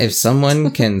sexist. If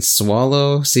someone can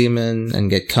swallow semen and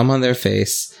get cum on their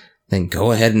face, then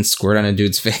go ahead and squirt on a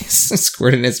dude's face.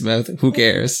 Squirt in his mouth. Who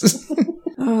cares?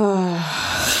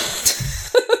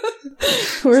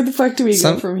 Where the fuck do we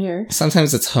go from here?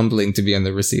 Sometimes it's humbling to be on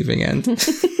the receiving end.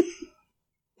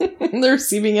 The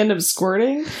receiving end of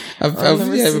squirting? Of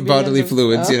bodily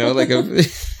fluids, you know, like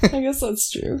I guess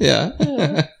that's true.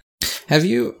 Yeah. Have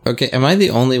you, am I the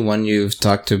only one you've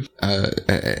talked to,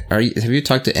 have you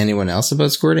talked to anyone else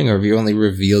about squirting, or have you only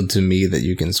revealed to me that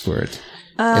you can squirt?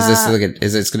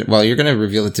 You're gonna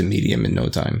reveal it to Medium in no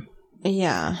time.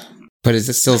 Yeah. But is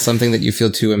this still something that you feel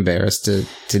too embarrassed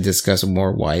to discuss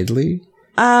more widely?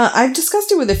 I've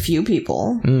discussed it with a few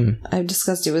people. I've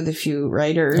discussed it with a few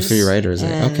writers.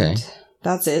 Okay.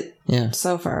 That's it. Yeah.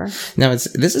 So far. Now,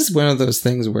 this is one of those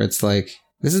things where it's like,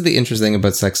 this is the interesting thing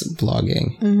about sex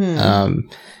blogging. Mm-hmm.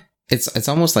 It's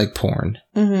almost like porn.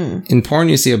 Mm-hmm. In porn,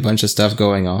 you see a bunch of stuff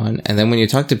going on, and then when you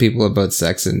talk to people about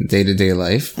sex in day-to-day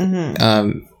life,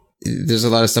 there's a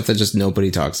lot of stuff that just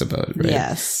nobody talks about, right?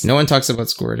 Yes. No one talks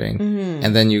about squirting. Mm-hmm.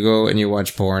 And then you go and you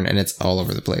watch porn and it's all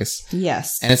over the place.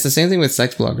 Yes. And it's the same thing with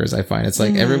sex bloggers, I find. It's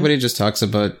like everybody just talks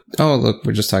about, oh, look,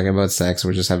 we're just talking about sex.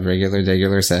 We just have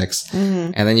regular sex.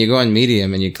 Mm-hmm. And then you go on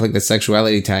Medium and you click the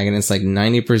sexuality tag and it's like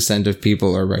 90% of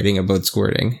people are writing about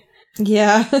squirting.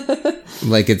 Yeah.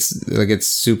 like it's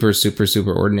super, super,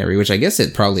 super ordinary, which I guess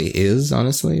it probably is,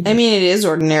 honestly. I mean, it is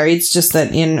ordinary. It's just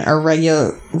that in our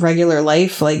regular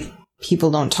life, like,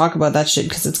 people don't talk about that shit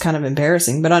because it's kind of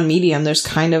embarrassing. But on Medium, there's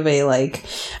kind of a, like,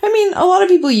 I mean, a lot of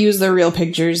people use their real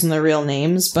pictures and their real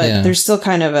names, but there's still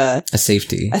kind of a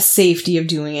safety of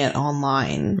doing it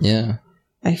online. Yeah.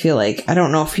 I feel like, I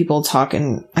don't know if people talk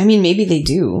I mean, maybe they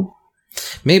do.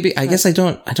 Maybe. I guess I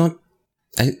don't,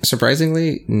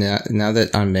 surprisingly, now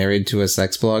that I'm married to a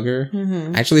sex blogger,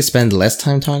 I actually spend less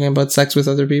time talking about sex with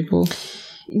other people.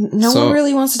 No one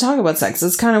really wants to talk about sex.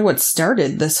 It's kind of what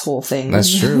started this whole thing.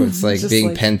 That's true. It's like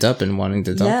being pent up and wanting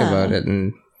to talk about it,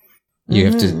 and you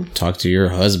have to talk to your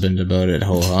husband about it.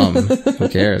 Ho hum. Who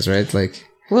cares, right? Like,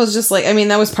 well, it's just like, I mean,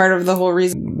 that was part of the whole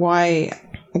reason why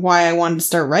I wanted to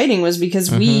start writing, was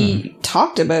because we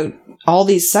talked about all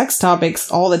these sex topics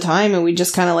all the time, and we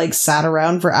just kind of like sat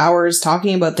around for hours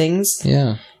talking about things.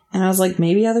 Yeah. And I was like,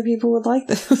 maybe other people would like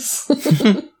this.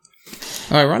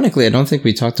 Ironically, I don't think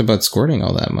we talked about squirting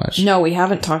all that much. No, we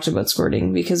haven't talked about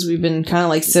squirting because we've been kind of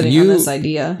like sitting on this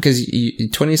idea. Because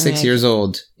 26 years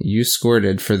old, you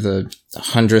squirted for the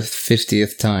 100th,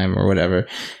 50th time or whatever.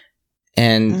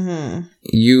 And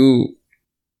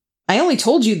I only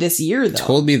told you this year, though.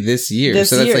 Told me this year.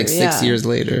 So that's like 6 years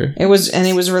later. It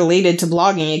was related to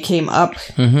blogging. It came up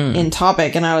in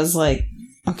topic, and I was like,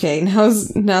 okay, now's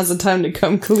the time to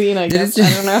come clean, I guess. I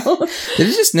don't know. Did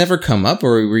it just never come up,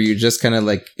 or were you just kind of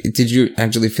like, did you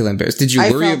actually feel embarrassed? Did you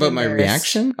worry about my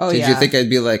reaction? Oh, did you think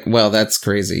I'd be like, well, that's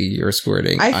crazy, you're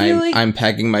squirting. I'm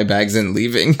packing my bags and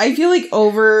leaving. I feel like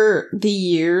over the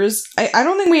years, I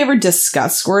don't think we ever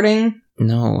discussed squirting.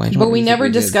 No, I don't. But we never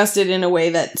discussed it in a way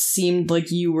that seemed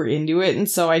like you were into it, and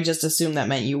so I just assumed that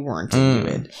meant you weren't into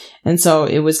it. And so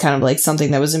it was kind of like something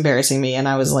that was embarrassing me, and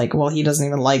I was like, well, he doesn't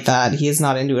even like that. He is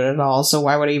not into it at all, so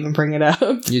why would I even bring it up?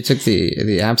 You took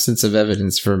the absence of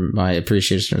evidence for my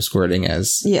appreciation of squirting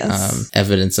as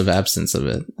evidence of absence of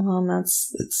it. Well,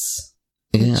 it's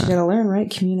what you gotta learn, right?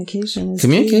 Communication is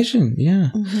key.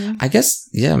 Yeah. Mm-hmm. I guess,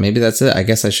 maybe that's it. I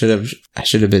guess I should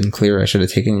have been clearer. I should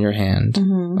have taken your hand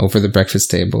over the breakfast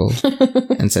table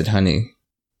and said, honey,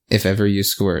 if ever you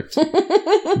squirt,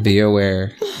 be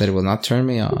aware that it will not turn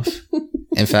me off.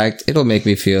 In fact, it'll make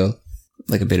me feel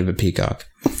like a bit of a peacock.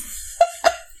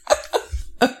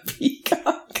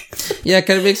 Yeah, it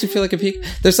kind of makes me feel like a peak.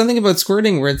 There's something about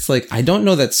squirting where it's like, I don't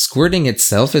know that squirting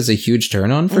itself is a huge turn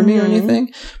on for me or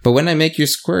anything, but when I make you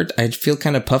squirt, I feel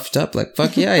kind of puffed up, like,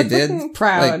 fuck yeah, I did.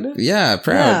 Proud. Like, yeah,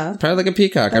 proud. Proud like a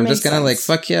peacock. I'm just kind of like,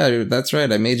 fuck yeah, that's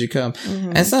right, I made you come.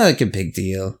 And it's not like a big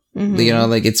deal. You know,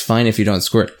 like, it's fine if you don't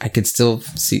squirt. I could still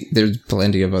see there's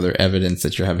plenty of other evidence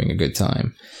that you're having a good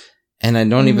time. And I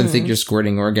don't even think your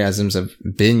squirting orgasms have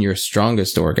been your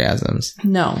strongest orgasms.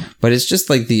 No. But it's just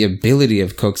like the ability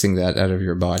of coaxing that out of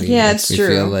your body. Yeah, it's true.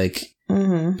 Feel like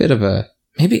a bit of a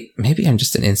maybe I'm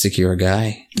just an insecure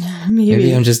guy.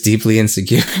 Maybe I'm just deeply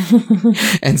insecure.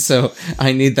 And so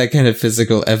I need that kind of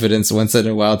physical evidence once in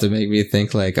a while to make me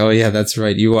think like, oh yeah, that's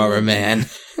right. You are a man.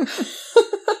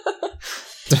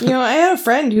 I had a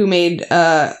friend who made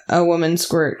a woman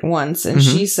squirt once, and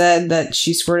she said that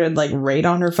she squirted like right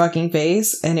on her fucking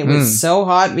face, and it was so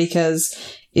hot because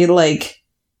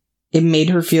it made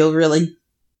her feel really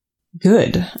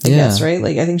good, I guess, right?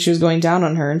 Like, I think she was going down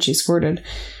on her and she squirted.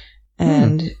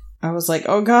 And I was like,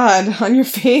 oh God, on your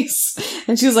face.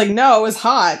 And she was like, no, it was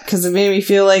hot because it made me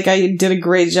feel like I did a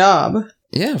great job.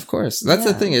 Yeah, of course. That's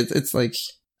the thing. It's like,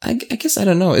 I guess, I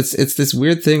don't know. It's this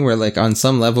weird thing where like on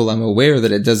some level I'm aware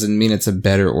that it doesn't mean it's a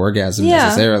better orgasm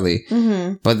necessarily.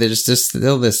 But there's just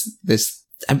still this,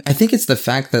 I think it's the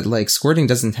fact that like squirting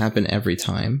doesn't happen every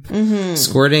time.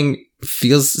 Squirting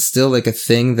feels still like a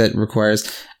thing that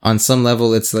requires, on some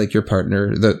level, it's like your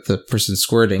partner, the person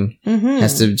squirting,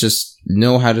 has to just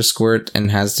know how to squirt and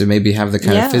has to maybe have the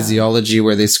kind of physiology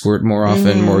where they squirt more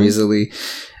often, more easily.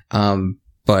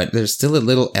 But there's still a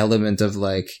little element of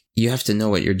like, you have to know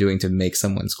what you're doing to make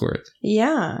someone squirt.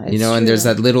 Yeah. And there's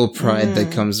that little pride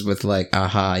that comes with like,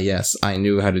 aha, yes, I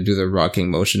knew how to do the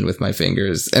rocking motion with my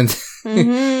fingers. And,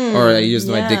 or I used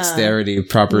my dexterity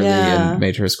properly and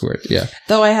made her squirt. Yeah.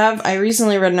 Though I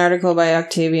recently read an article by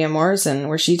Octavia Morrison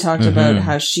where she talked about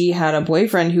how she had a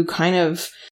boyfriend who kind of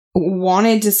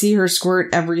wanted to see her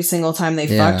squirt every single time they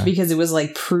fucked because it was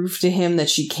like proof to him that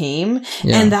she came.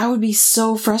 And that would be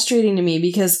so frustrating to me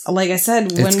because, like I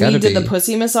said, when we did the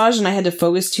pussy massage and I had to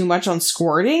focus too much on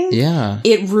squirting,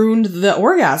 it ruined the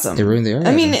orgasm. It ruined the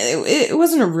orgasm. I mean, it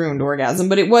wasn't a ruined orgasm,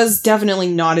 but it was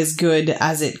definitely not as good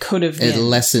as it could have been. It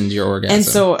lessened your orgasm. And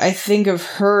so I think of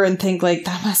her and think like,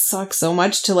 that must suck so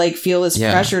much to like feel this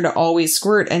pressure to always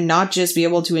squirt and not just be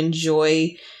able to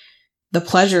enjoy the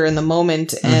pleasure in the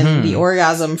moment and the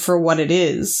orgasm for what it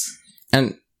is.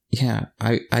 And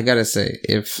I gotta say,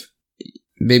 if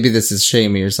maybe this is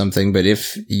shamey or something, but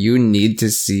if you need to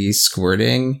see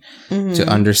squirting to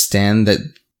understand that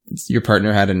your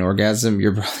partner had an orgasm,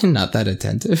 you're probably not that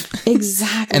attentive.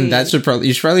 Exactly. And that you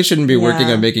probably shouldn't be working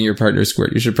on making your partner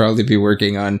squirt. You should probably be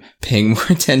working on paying more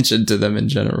attention to them in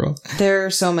general. There are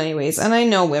so many ways. And I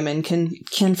know women can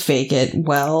fake it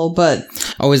well, but...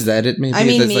 Oh, is that it? Maybe. I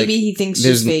mean, maybe like, he thinks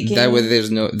she's faking. That way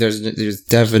there's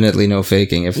definitely no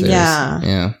faking if there's...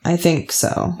 Yeah. I think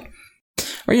so.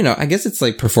 Or, I guess it's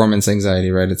like performance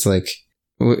anxiety, right? It's like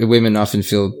women often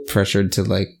feel pressured to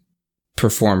like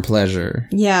perform pleasure.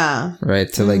 Yeah.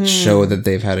 Right? To like show that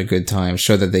they've had a good time,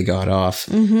 show that they got off.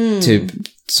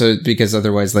 Because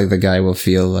otherwise like the guy will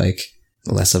feel like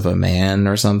less of a man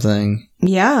or something.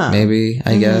 Yeah. Maybe,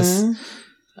 I guess.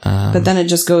 But then it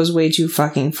just goes way too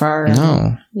fucking far.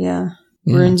 No.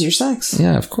 Ruins your sex.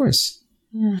 Yeah, of course.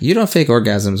 Yeah. You don't fake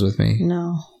orgasms with me.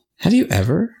 No. Have you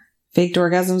ever? Faked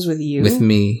orgasms with you? With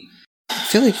me.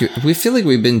 We feel like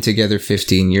we've been together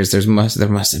 15 years. There must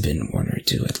have been one or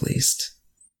two at least.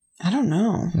 I don't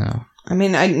know. No. I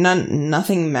mean,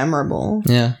 nothing memorable.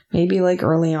 Yeah. Maybe like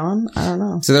early on. I don't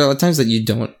know. So there are times that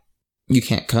you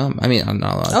can't come. I mean, not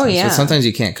a lot of times. Yeah. But sometimes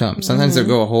you can't come. Sometimes they'll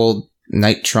go a whole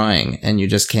night trying and you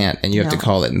just can't, and you have to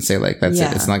call it and say like, that's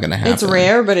it. It's not going to happen. It's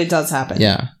rare, but it does happen.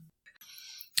 Yeah.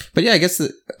 But yeah, I guess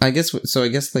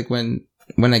like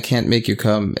when I can't make you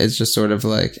come, it's just sort of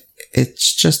like,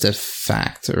 it's just a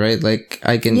fact, right? Like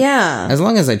I can, as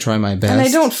long as I try my best. And I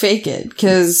don't fake it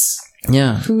because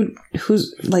who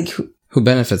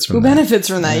benefits from that? Who benefits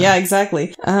from that? Yeah,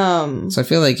 exactly. So I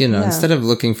feel like, instead of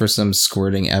looking for some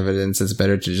squirting evidence, it's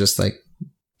better to just like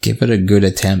give it a good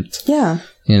attempt. Yeah.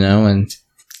 And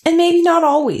maybe not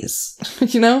always,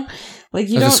 Like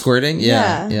you don't squirting,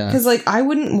 yeah. Because like I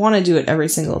wouldn't want to do it every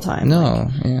single time. No,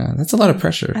 that's a lot of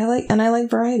pressure. I like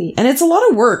variety, and it's a lot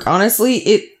of work. Honestly,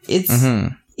 it's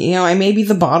I may be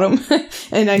the bottom,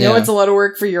 and I know it's a lot of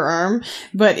work for your arm,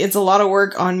 but it's a lot of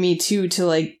work on me too to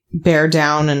like bear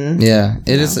down and it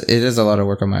is a lot of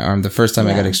work on my arm. The first time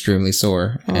I got extremely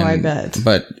sore. I bet,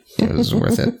 but it was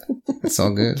worth it. It's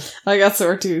all good. I got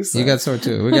sore too. So. You got sore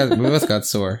too. We both got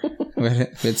sore. We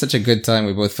had such a good time.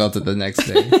 We both felt it the next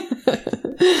day.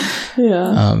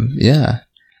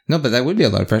 No, but that would be a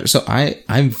lot of pressure. So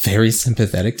I'm very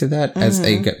sympathetic to that as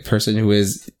a person who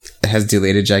has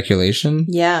delayed ejaculation.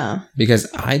 Yeah. Because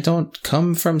I don't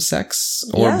come from sex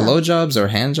or blowjobs or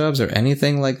handjobs or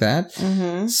anything like that.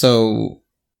 So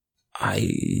I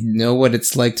know what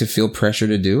it's like to feel pressure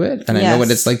to do it. And I know what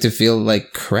it's like to feel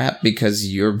like crap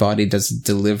because your body doesn't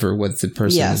deliver what the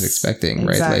person is expecting,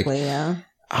 right? Exactly,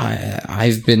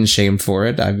 I've been shamed for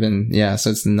it. So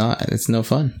it's no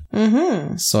fun.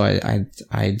 Mm-hmm. So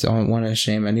I don't want to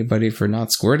shame anybody for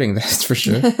not squirting. That's for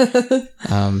sure. Yeah.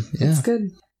 That's good.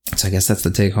 So I guess that's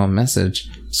the take home message.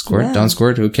 Squirt, don't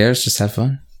squirt. Who cares? Just have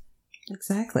fun.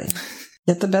 Exactly.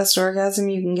 Get the best orgasm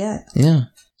you can get. Yeah.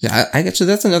 Yeah. I get you.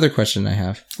 That's another question I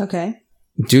have. Okay.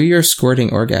 Do your squirting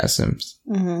orgasms,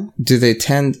 do they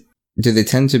tend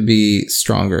to be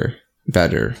stronger,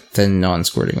 better than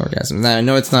non-squirting orgasms? Now, I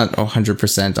know it's not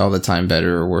 100% all the time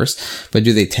better or worse, but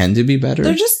do they tend to be better?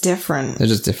 They're just different.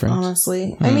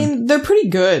 Honestly. I mean, they're pretty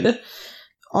good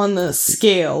on the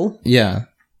scale. Yeah.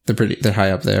 They're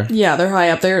high up there. Yeah, they're high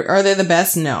up there. Are they the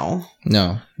best? No.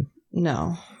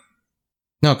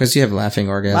 No, because you have laughing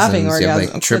orgasms. You have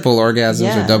like triple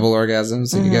orgasms or double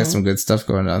orgasms. And you got some good stuff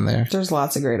going on there. There's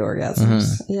lots of great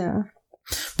orgasms. Yeah.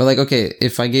 But like, okay,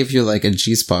 if I gave you like a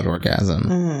G-spot orgasm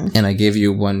and I gave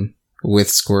you one with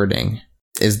squirting,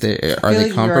 are they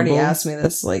comparable? You already asked me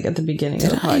this like at the beginning of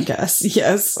the podcast.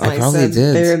 Yes. I probably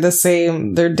did. They're the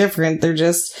same. They're different. They're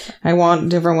just, I want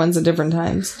different ones at different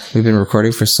times. We've been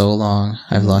recording for so long.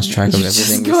 I've lost track of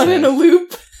everything. You've just gone in a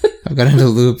loop. I've got into a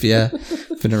loop, yeah.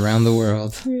 Been around the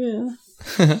world.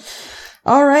 Yeah.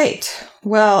 All right.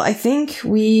 Well, I think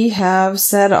we have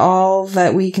said all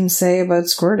that we can say about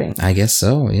squirting. I guess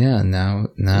so, yeah. Now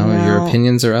your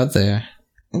opinions are out there.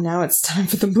 Now it's time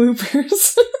for the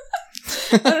bloopers.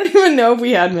 I don't even know if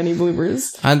we had many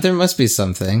bloopers. There must be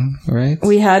something, right?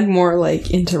 We had more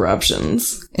like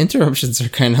interruptions. Interruptions are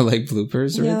kind of like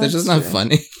bloopers, right? Yeah, they're just not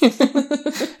funny.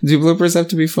 Do bloopers have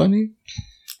to be funny?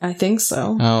 I think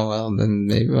so. Oh, well, then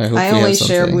maybe I only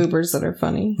share bloopers that are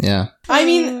funny. Yeah. I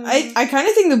mean, I kind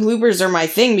of think the bloopers are my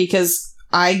thing because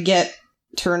I get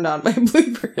turned on by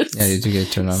bloopers. Yeah, you do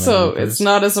get turned on by bloopers. So it's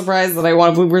not a surprise that I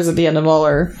want bloopers at the end of all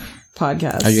our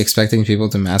podcasts. Are you expecting people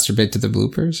to masturbate to the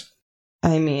bloopers?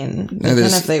 I mean, even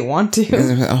if they want to.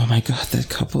 Oh my god, that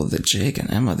couple, the Jake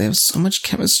and Emma, they have so much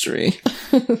chemistry.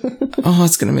 Oh,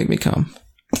 it's gonna make me come.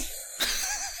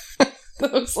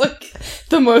 That was like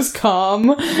the most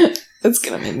calm. It's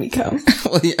gonna make me come.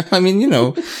 Well, yeah, I mean,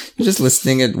 you're just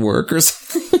listening at work or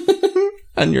something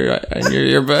on your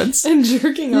earbuds and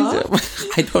jerking off.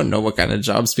 I don't know what kind of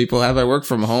jobs people have. I work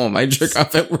from home. I jerk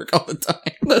off at work all the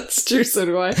time. That's true. So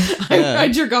do I. I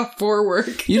jerk off for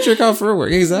work. You jerk off for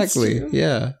work, exactly.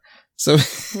 Yeah. So.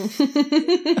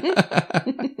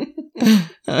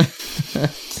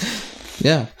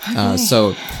 Yeah. Okay.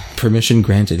 So, permission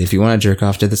granted. If you want to jerk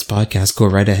off to this podcast, go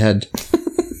right ahead.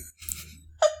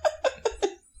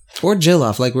 Or Jill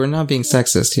off. Like, we're not being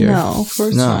sexist here. No, of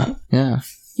course not. Yeah.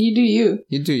 You do you.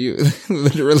 You do you.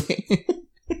 Literally.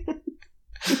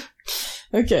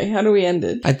 Okay, how do we end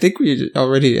it? I think we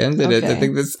already ended it.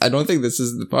 I don't think this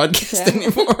is the podcast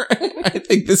anymore. I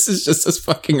think this is just us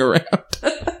fucking around.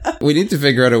 We need to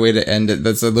figure out a way to end it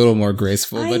that's a little more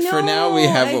graceful. But for now, we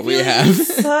have what we have.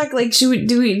 Suck. Like, do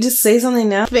we just say something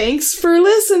now? Thanks for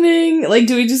listening. Like,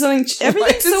 do we do something?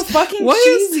 Everything's so fucking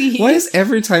cheesy. Why is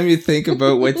every time you think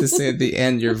about what to say at the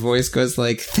end, your voice goes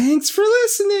like, "Thanks for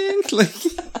listening." Like,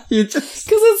 you just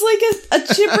because it's like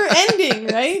a chipper ending,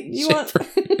 right? You want.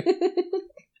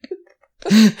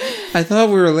 I thought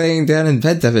we were laying down in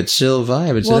bed to have a chill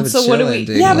vibe. It should have a chill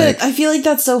ending. Yeah, like, but I feel like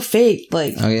that's so fake.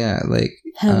 Like, oh yeah, like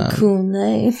have a cool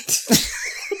night.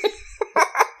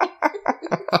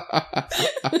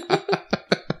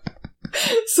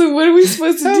 So what are we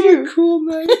supposed to do? Have a cool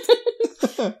night.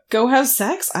 Go have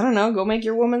sex? I don't know. Go make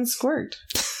your woman squirt,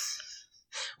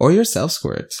 or yourself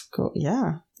squirt. Cool.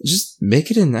 Yeah. Just make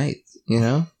it a night.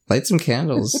 Light some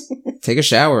candles. Take a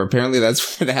shower. Apparently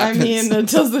that's what happens. I mean, that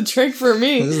does the trick for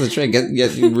me. This is the trick.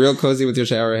 Get real cozy with your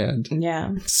shower head.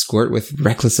 Yeah. Squirt with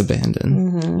reckless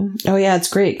abandon. Mm-hmm. Oh yeah, it's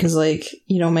great because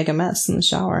you don't make a mess in the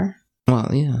shower. Well,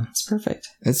 yeah. It's perfect.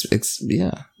 It's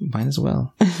yeah. Might as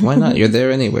well. Why not? You're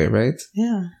there anyway, right?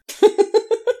 Yeah.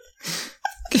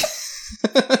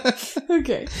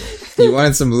 Okay. You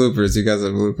wanted some bloopers. You got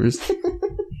some bloopers.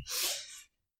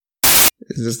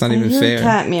 It's just not even fair. A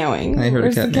cat meowing. I heard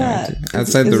a cat meowing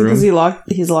outside the room. Because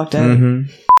he's locked out. Mm-hmm.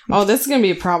 Oh, this is gonna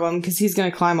be a problem because he's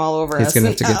gonna climb all over us. He's gonna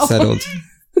have to get settled.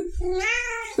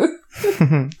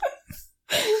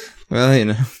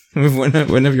 Well,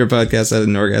 one of your podcasts had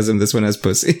an orgasm. This one has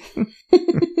pussy.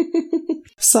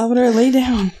 Salvador, lay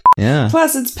down. Yeah.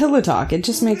 Plus, it's pillow talk. It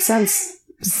just makes sense.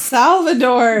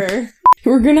 Salvador.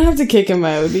 We're gonna have to kick him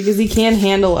out because he can't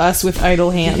handle us with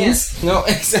idle hands. Yes. No,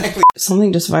 exactly.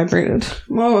 Something just vibrated.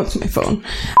 Oh, it's my phone.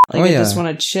 I just want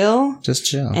to chill. Just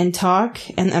chill. And talk,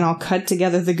 and then I'll cut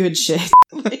together the good shit.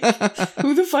 Who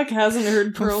the fuck hasn't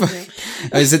heard Pearl Jam?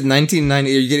 Is it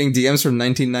 1990? Are you getting DMs from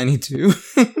 1992?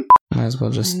 Might as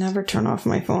well just... I never turn off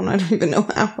my phone. I don't even know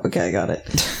how. Okay, I got it.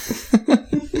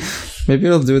 Maybe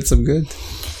it'll do it some good.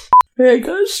 I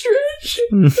gotta stretch.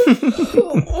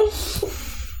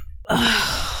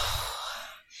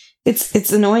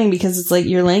 It's annoying because it's like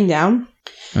you're laying down.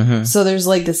 So there's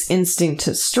like this instinct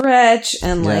to stretch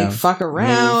and like fuck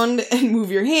around and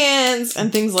move your hands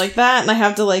and things like that. And I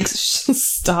have to like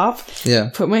stop.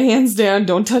 Yeah. Put my hands down.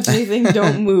 Don't touch anything.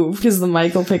 Don't move because the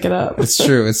mic will pick it up. It's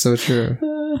true. It's so true.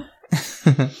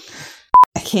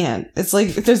 I can't. It's like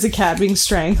there's a cat being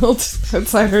strangled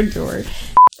outside our door.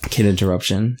 Kid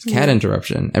interruption. Cat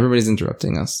interruption. Everybody's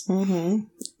interrupting us.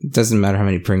 It doesn't matter how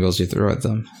many Pringles you throw at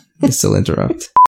them. They still interrupt.